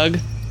over to Sug.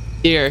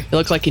 Here, you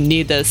look like you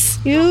need this.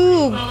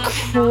 You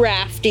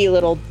crafty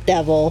little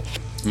devil.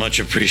 Much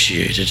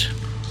appreciated.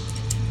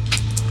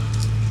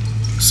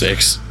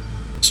 6.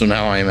 So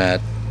now I'm at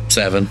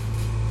 7.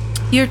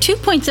 You're 2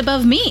 points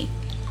above me.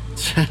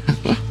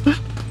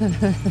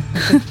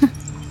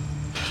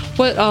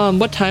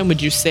 What time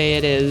would you say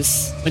it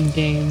is in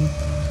game?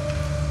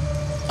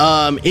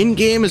 In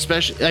game,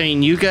 especially, I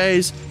mean, you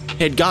guys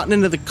had gotten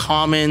into the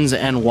commons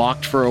and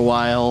walked for a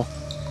while.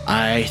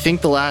 I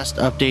think the last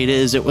update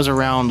is it was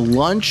around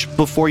lunch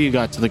before you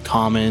got to the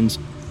commons.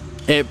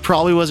 It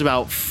probably was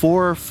about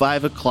 4 or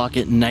 5 o'clock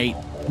at night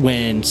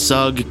when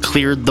Sug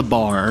cleared the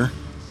bar.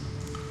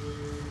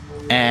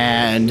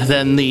 And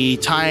then the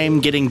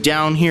time getting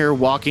down here,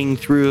 walking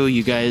through,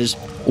 you guys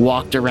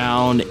walked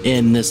around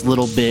in this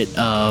little bit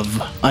of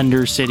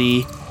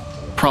Undercity,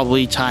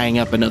 probably tying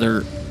up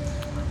another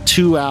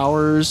 2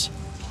 hours.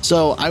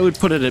 So I would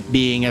put it at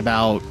being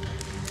about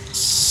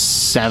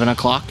 7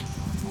 o'clock.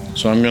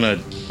 So I'm gonna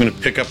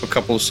pick up a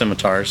couple of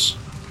scimitars.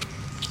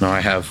 So now I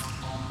have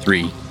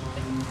 3.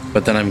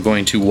 But then I'm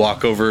going to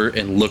walk over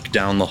and look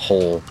down the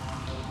hole.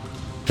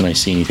 Can I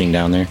see anything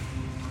down there?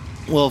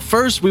 Well,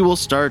 first we will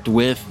start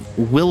with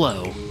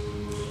Willow.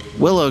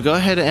 Willow, go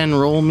ahead and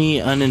roll me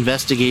an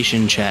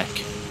investigation check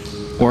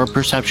or a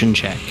perception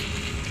check.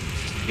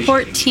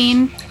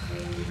 14.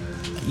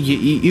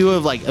 You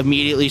have like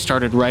immediately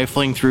started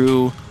rifling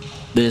through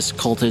this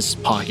cultist's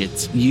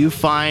pockets. You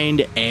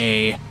find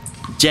a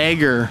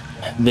dagger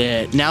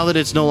that, now that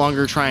it's no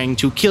longer trying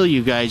to kill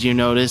you guys, you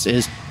notice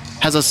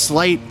has a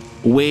slight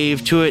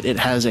wave to it. It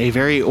has a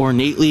very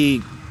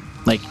ornately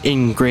like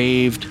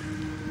engraved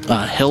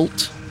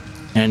hilt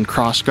and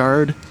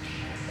crossguard.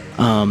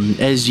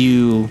 As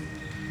you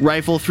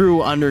rifle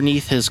through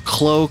underneath his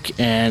cloak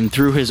and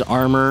through his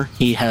armor,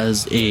 he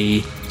has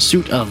a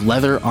suit of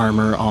leather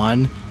armor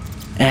on,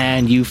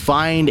 and you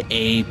find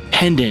a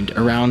pendant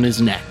around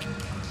his neck.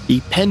 The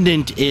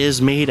pendant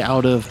is made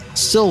out of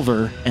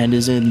silver and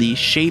is in the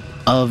shape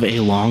of a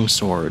long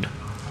sword.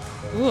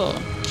 Ooh.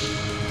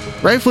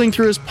 Rifling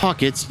through his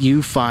pockets,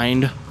 you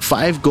find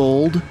 5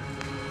 gold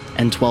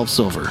and 12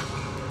 silver.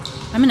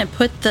 I'm going to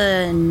put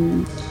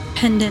the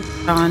pendant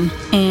on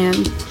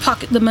and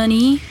pocket the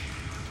money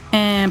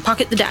and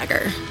pocket the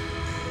dagger.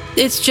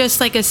 It's just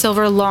like a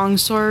silver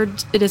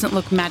longsword. It doesn't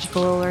look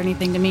magical or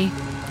anything to me.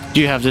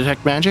 Do you have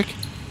detect magic?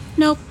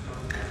 Nope.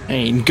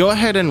 Hey, go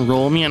ahead and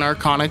roll me an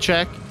arcana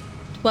check.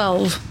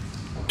 12.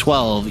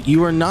 12.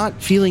 You are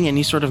not feeling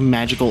any sort of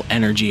magical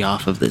energy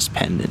off of this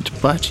pendant,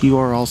 but you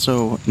are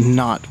also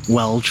not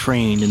well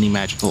trained in the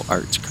magical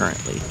arts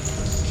currently.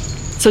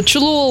 So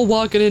Chulu will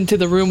walk into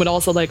the room with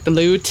also like the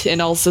loot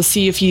and also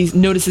see if he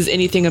notices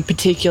anything in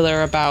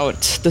particular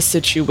about the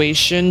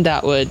situation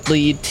that would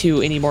lead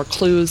to any more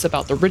clues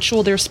about the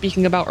ritual they were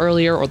speaking about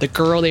earlier or the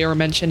girl they were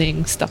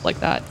mentioning, stuff like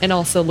that. And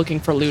also looking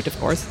for loot, of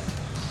course.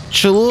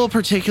 Chalul,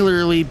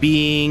 particularly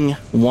being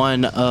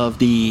one of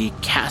the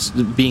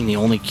being the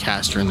only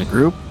caster in the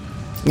group,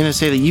 I'm going to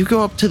say that you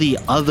go up to the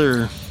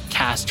other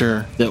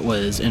caster that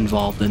was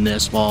involved in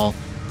this while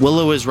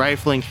Willow is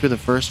rifling through the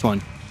first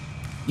one.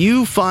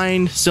 You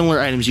find similar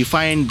items. You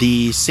find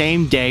the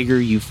same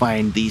dagger. You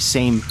find the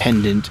same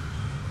pendant.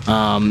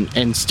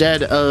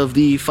 Instead of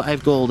the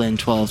 5 gold and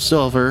 12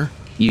 silver,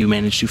 you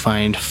manage to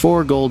find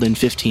 4 gold and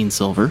 15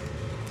 silver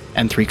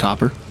and 3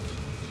 copper.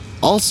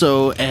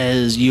 Also,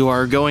 as you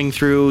are going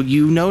through,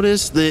 you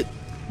notice that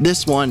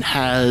this one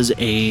has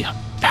a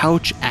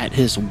pouch at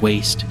his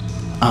waist,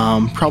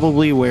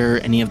 probably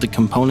where any of the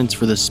components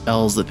for the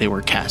spells that they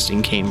were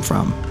casting came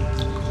from.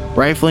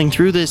 Rifling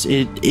through this,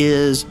 it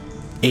is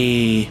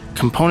a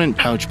component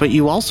pouch, but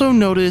you also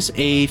notice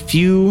a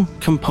few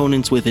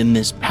components within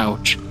this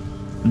pouch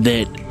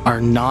that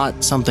are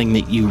not something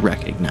that you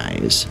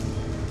recognize,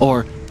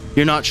 or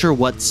you're not sure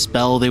what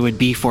spell they would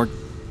be for.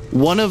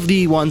 One of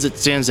the ones that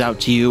stands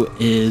out to you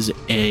is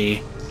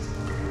a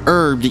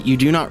herb that you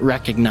do not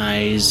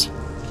recognize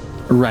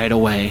right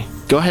away.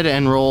 Go ahead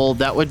and roll.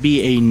 That would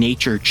be a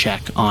nature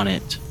check on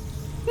it.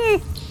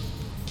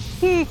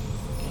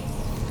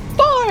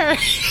 4!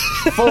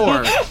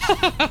 4.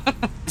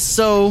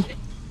 So,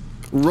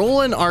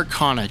 roll an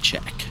arcana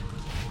check.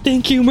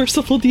 Thank you,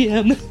 merciful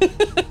DM.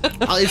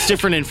 It's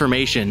different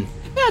information.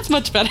 That's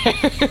much better.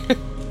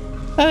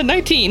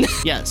 19.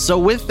 Yeah, so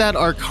with that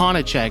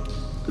arcana check,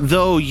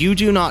 though you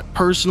do not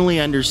personally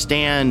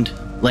understand,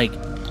 like,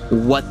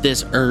 what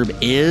this herb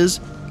is,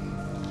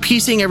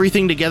 piecing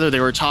everything together, they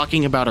were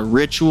talking about a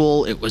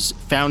ritual. It was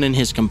found in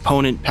his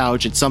component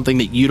pouch. It's something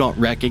that you don't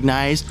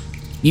recognize.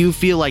 You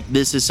feel like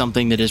this is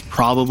something that is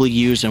probably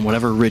used in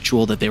whatever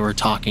ritual that they were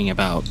talking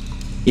about,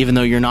 even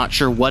though you're not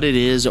sure what it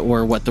is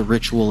or what the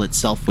ritual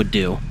itself would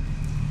do.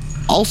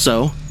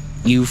 Also,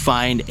 you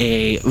find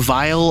a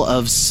vial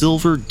of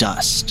silver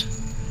dust.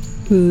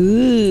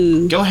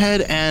 Ooh. Go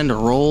ahead and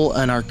roll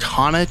an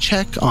arcana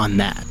check on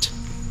that.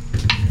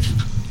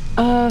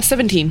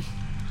 17.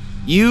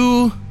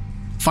 You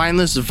find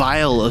this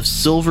vial of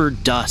silver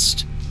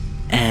dust,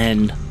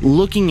 and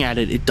looking at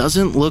it, it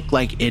doesn't look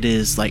like it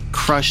is like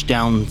crushed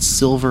down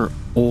silver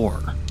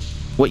ore.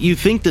 What you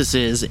think this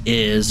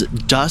is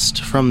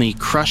dust from the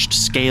crushed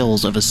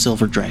scales of a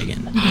silver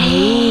dragon.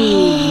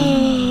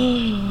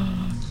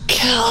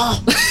 Kill.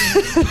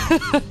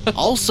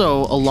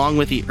 Also, along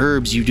with the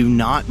herbs, you do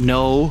not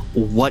know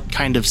what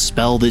kind of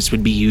spell this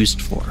would be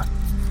used for.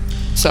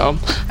 So,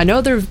 I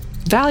know they're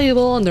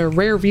valuable and they're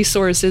rare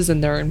resources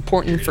and they're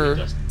important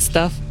for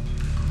stuff.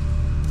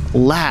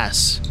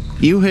 Lass,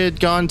 you had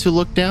gone to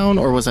look down,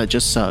 or was that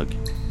just Sug?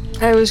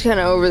 I was kind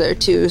of over there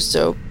too,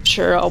 so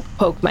sure, I'll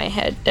poke my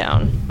head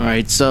down. All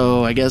right,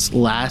 so I guess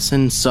Lass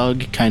and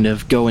Sug kind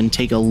of go and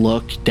take a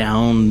look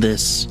down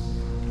this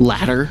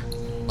ladder.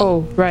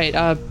 Oh, right.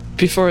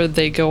 before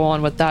they go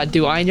on with that,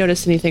 do I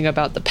notice anything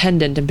about the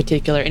pendant in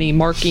particular? Any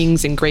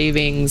markings,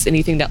 engravings,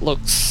 anything that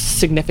looks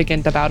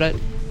significant about it?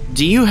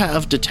 Do you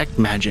have detect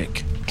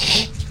magic?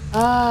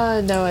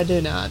 No, I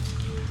do not.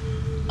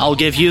 I'll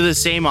give you the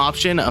same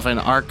option of an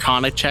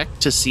arcana check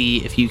to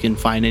see if you can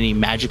find any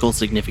magical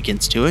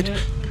significance to it,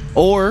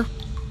 or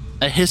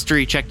a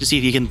history check to see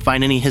if you can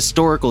find any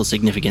historical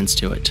significance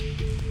to it.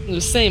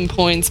 The same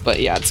points, but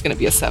yeah, it's going to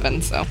be a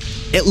 7, so.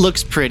 It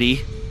looks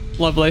pretty.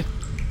 Lovely.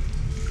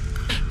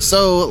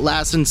 So,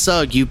 Lass and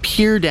Sug, you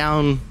peer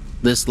down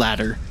this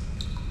ladder.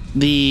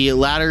 The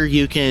ladder,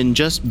 you can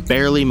just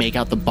barely make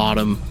out the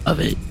bottom of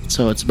it,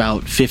 so it's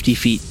about 50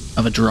 feet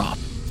of a drop.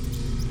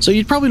 So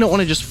you probably don't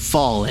want to just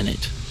fall in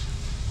it.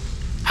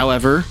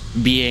 However,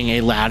 being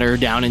a ladder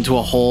down into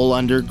a hole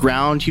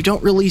underground, you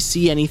don't really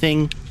see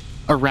anything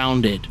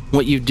around it.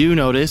 What you do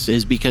notice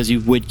is, because you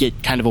would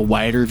get kind of a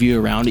wider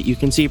view around it, you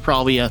can see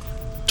probably a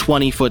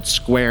 20-foot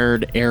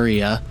squared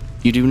area.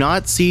 You do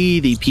not see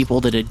the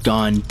people that had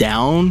gone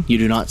down. You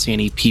do not see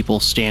any people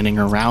standing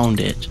around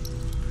it.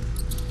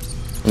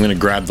 I'm going to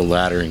grab the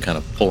ladder and kind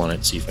of pull on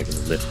it, see if I can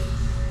lift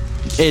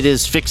it. It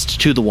is fixed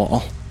to the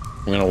wall.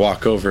 I'm going to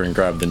walk over and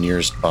grab the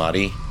nearest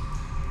body.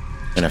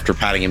 And after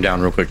patting him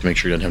down real quick to make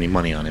sure he doesn't have any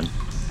money on him.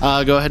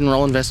 Go ahead and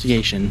roll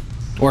investigation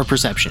or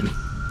perception.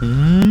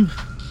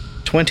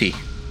 20.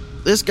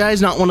 This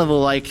guy's not one of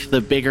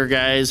the bigger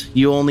guys.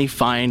 You only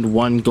find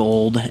 1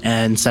 gold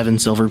and 7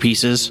 silver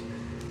pieces.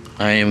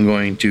 I am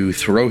going to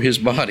throw his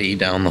body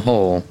down the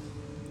hole.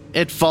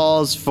 It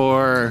falls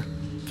for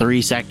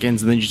 3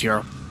 seconds, and then you just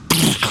hear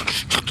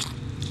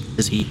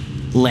as he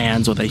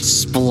lands with a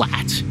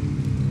splat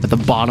at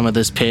the bottom of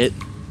this pit.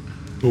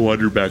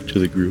 Wander back to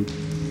the group.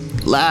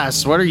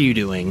 Lass, what are you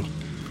doing?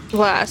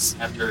 Lass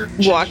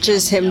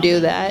watches him do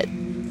that,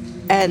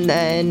 and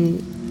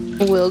then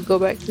we'll go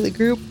back to the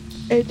group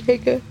and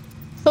take a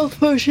health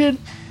potion.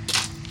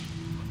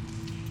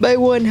 My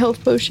 1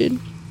 health potion.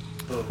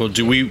 Well,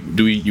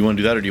 you want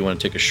to do that, or do you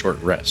want to take a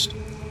short rest?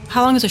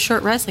 How long is a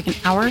short rest? Like an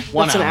hour?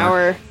 What's an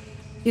hour?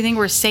 You think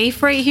we're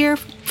safe right here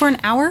for an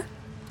hour?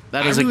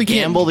 That is a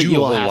gamble that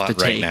you will have to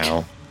take. Right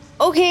now.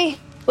 Okay,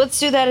 let's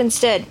do that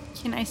instead.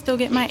 Can I still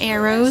get my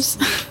arrows?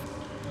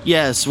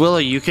 Yes, Willow,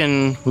 you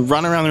can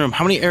run around the room.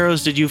 How many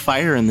arrows did you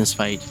fire in this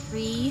fight?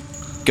 3.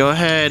 Go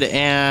ahead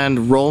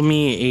and roll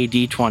me a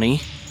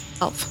d20.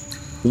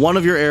 12. 1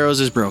 of your arrows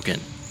is broken,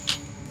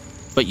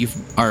 but you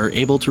are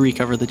able to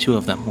recover the 2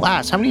 of them.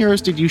 Lass, how many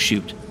arrows did you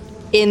shoot?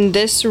 In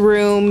this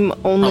room,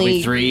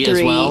 only Probably 3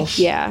 as well?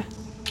 Yeah.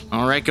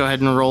 All right, go ahead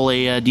and roll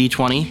a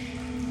d20.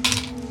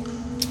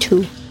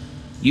 2.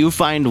 You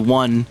find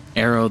 1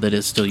 arrow that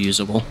is still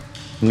usable.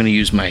 I'm going to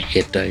use my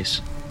hit dice.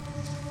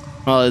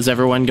 Well, is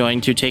everyone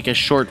going to take a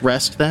short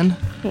rest then?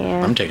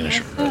 Yeah. I'm taking a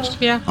short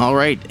rest. Yeah. All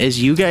right, as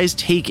you guys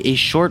take a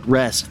short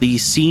rest, the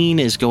scene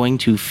is going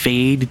to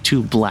fade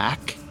to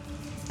black,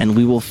 and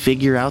we will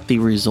figure out the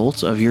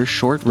results of your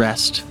short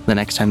rest the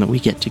next time that we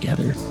get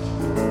together.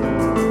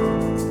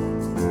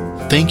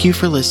 Thank you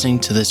for listening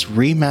to this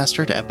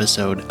remastered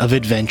episode of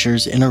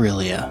Adventures in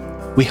Aurelia.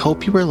 We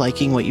hope you are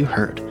liking what you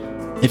heard.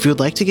 If you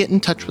would like to get in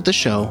touch with the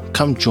show,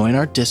 come join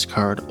our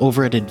Discord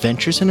over at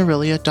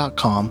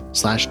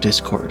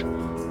adventuresinaurelia.com/discord.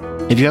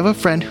 If you have a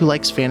friend who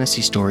likes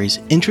fantasy stories,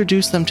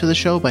 introduce them to the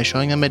show by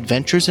showing them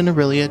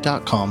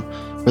adventuresinaurelia.com,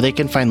 where they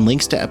can find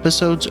links to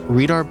episodes,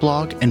 read our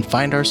blog, and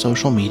find our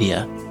social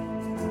media.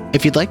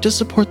 If you'd like to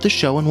support the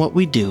show and what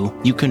we do,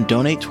 you can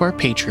donate to our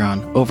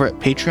Patreon over at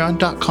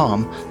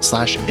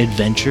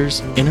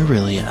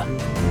patreon.com/adventuresinaurelia.